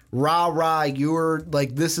 basically, rah, you're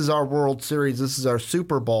like, this is our World Series, this is our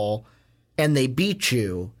Super Bowl, and they beat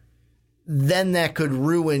you, then that could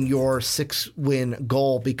ruin your 6-win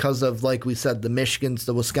goal because of, like we said, the Michigans,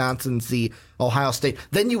 the Wisconsins, the Ohio State.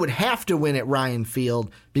 Then you would have to win at Ryan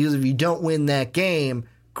Field, because if you don't win that game,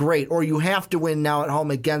 great. Or you have to win now at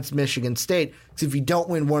home against Michigan State, because if you don't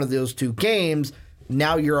win one of those two games,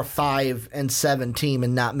 now you're a 5-7 team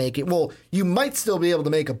and not make it. Well, you might still be able to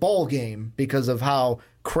make a bowl game because of how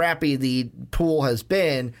crappy the pool has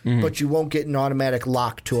been, but you won't get an automatic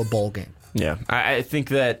lock to a bowl game. Yeah, I think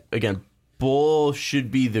that, again, bowl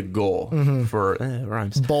should be the goal for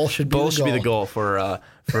rhymes. Bowl should be the goal for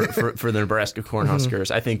the Nebraska Cornhuskers.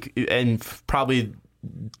 I think, and probably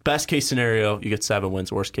best case scenario, you get 7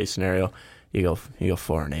 wins. Worst case scenario, you go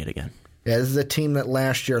 4-8 again. Yeah, this is a team that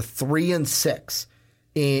last year 3-6,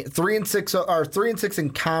 3-6 in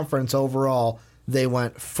conference overall. They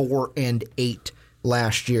went 4-8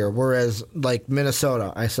 last year, whereas like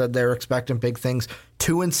Minnesota, I said they're expecting big things.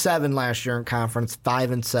 2-7 last year in conference,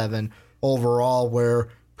 5-7 overall, where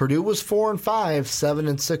Purdue was 4-5,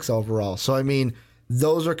 7-6 overall. So, I mean,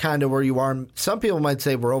 those are kind of where you are. Some people might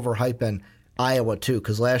say we're overhyping Iowa, too,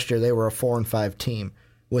 because last year they were a 4-5 team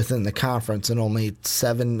within the conference and only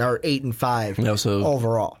 8-5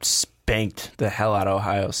 overall. Spanked the hell out of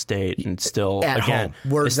Ohio State, and still, at again,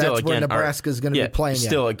 home, that's where Nebraska's going to be playing.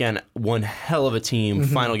 Still, again, one hell of a team.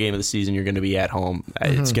 Final game of the season, you're going to be at home.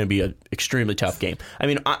 It's going to be an extremely tough game. I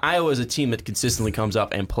mean, Iowa is a team that consistently comes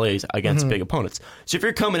up and plays against big opponents. So if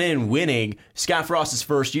you're coming in winning, Scott Frost's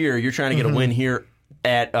first year, you're trying to get a win here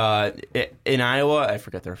in Iowa. I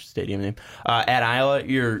forgot their stadium name. At Iowa,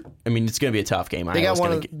 it's going to be a tough game. Iowa's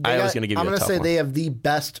going to give you a tough one. I'm going to say they have the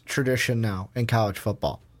best tradition now in college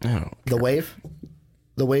football. The Wave?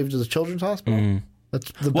 The Wave to the Children's Hospital? That's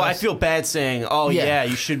the best. Well, I feel bad saying,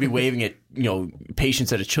 you should be waving at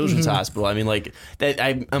patients at a children's hospital. I mean, like that.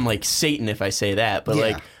 I'm like Satan if I say that,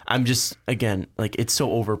 but I'm just, again, like, it's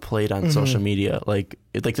so overplayed on social media. Like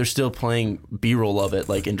they're still playing B-roll of it,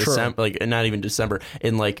 like in December, like not even December,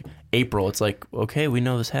 in like April. It's like, okay, we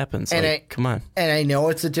know this happens. And come on. And I know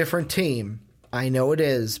it's a different team. I know it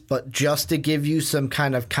is, but just to give you some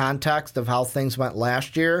kind of context of how things went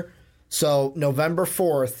last year. So November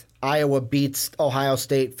 4th, Iowa beats Ohio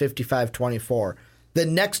State 55-24. The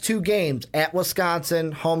next 2 games, at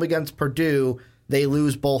Wisconsin, home against Purdue, they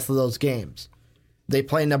lose both of those games. They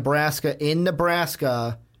play Nebraska in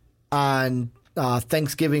Nebraska on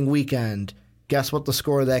Thanksgiving weekend. Guess what the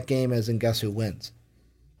score of that game is, and guess who wins?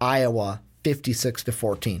 Iowa,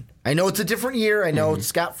 56-14. I know it's a different year. I know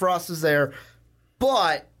Scott Frost is there.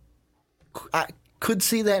 But I could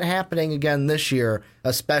see that happening again this year,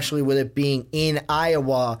 especially with it being in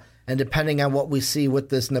Iowa and depending on what we see with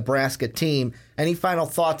this Nebraska team. Any final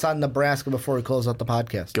thoughts on Nebraska before we close out the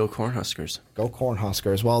podcast? Go Cornhuskers. Go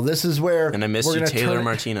Cornhuskers. Well, this is where... And I miss you, Taylor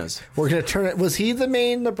Martinez. We're going to turn it... Was he the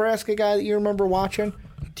main Nebraska guy that you remember watching?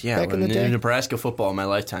 Yeah, back in the day? Nebraska football in my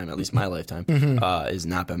lifetime, at least my lifetime, has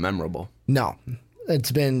not been memorable. No.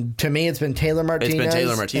 It's been Taylor Martinez.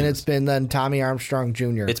 And it's been then Tommy Armstrong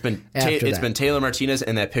Jr. It's been Taylor Martinez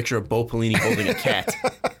and that picture of Bo Pelini holding a cat.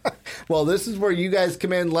 Well, this is where you guys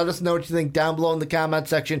come in. Let us know what you think down below in the comment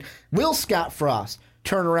section. Will Scott Frost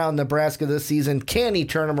turn around Nebraska this season? Can he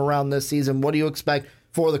turn them around this season? What do you expect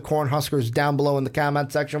for the Cornhuskers down below in the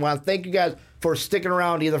comment section? I want to thank you guys for sticking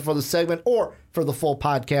around either for the segment or for the full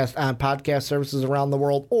podcast on podcast services around the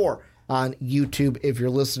world, or on YouTube if you're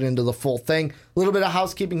listening to the full thing. A little bit of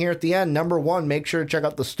housekeeping here at the end. Number 1, make sure to check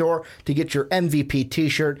out the store to get your MVP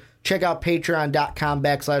t-shirt. Check out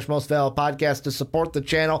patreon.com/mostvaluablepodcast to support the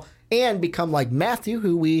channel and become like Matthew,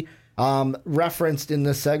 who we referenced in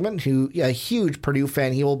this segment, who a huge Purdue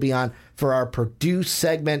fan. He will be on for our Purdue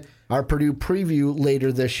segment, our Purdue preview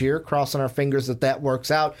later this year. Crossing our fingers that works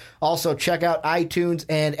out. Also, check out iTunes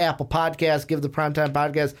and Apple Podcasts. Give the Primetime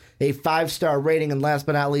Podcast a 5-star rating. And last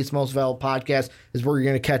but not least, Most Valuable Podcast is where you're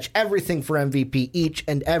going to catch everything for MVP each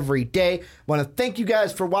and every day. Want to thank you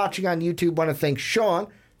guys for watching on YouTube. Want to thank Sean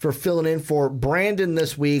for filling in for Brandon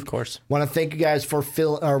this week. Of course. Want to thank you guys for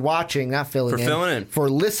watching, not filling in. For filling in. For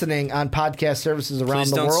listening on podcast services around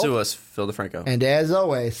the world. Please don't sue us, Phil DeFranco. And as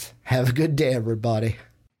always, have a good day, everybody.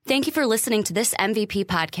 Thank you for listening to this MVP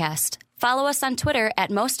podcast. Follow us on Twitter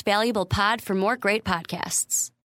 @MostValuablePod for more great podcasts.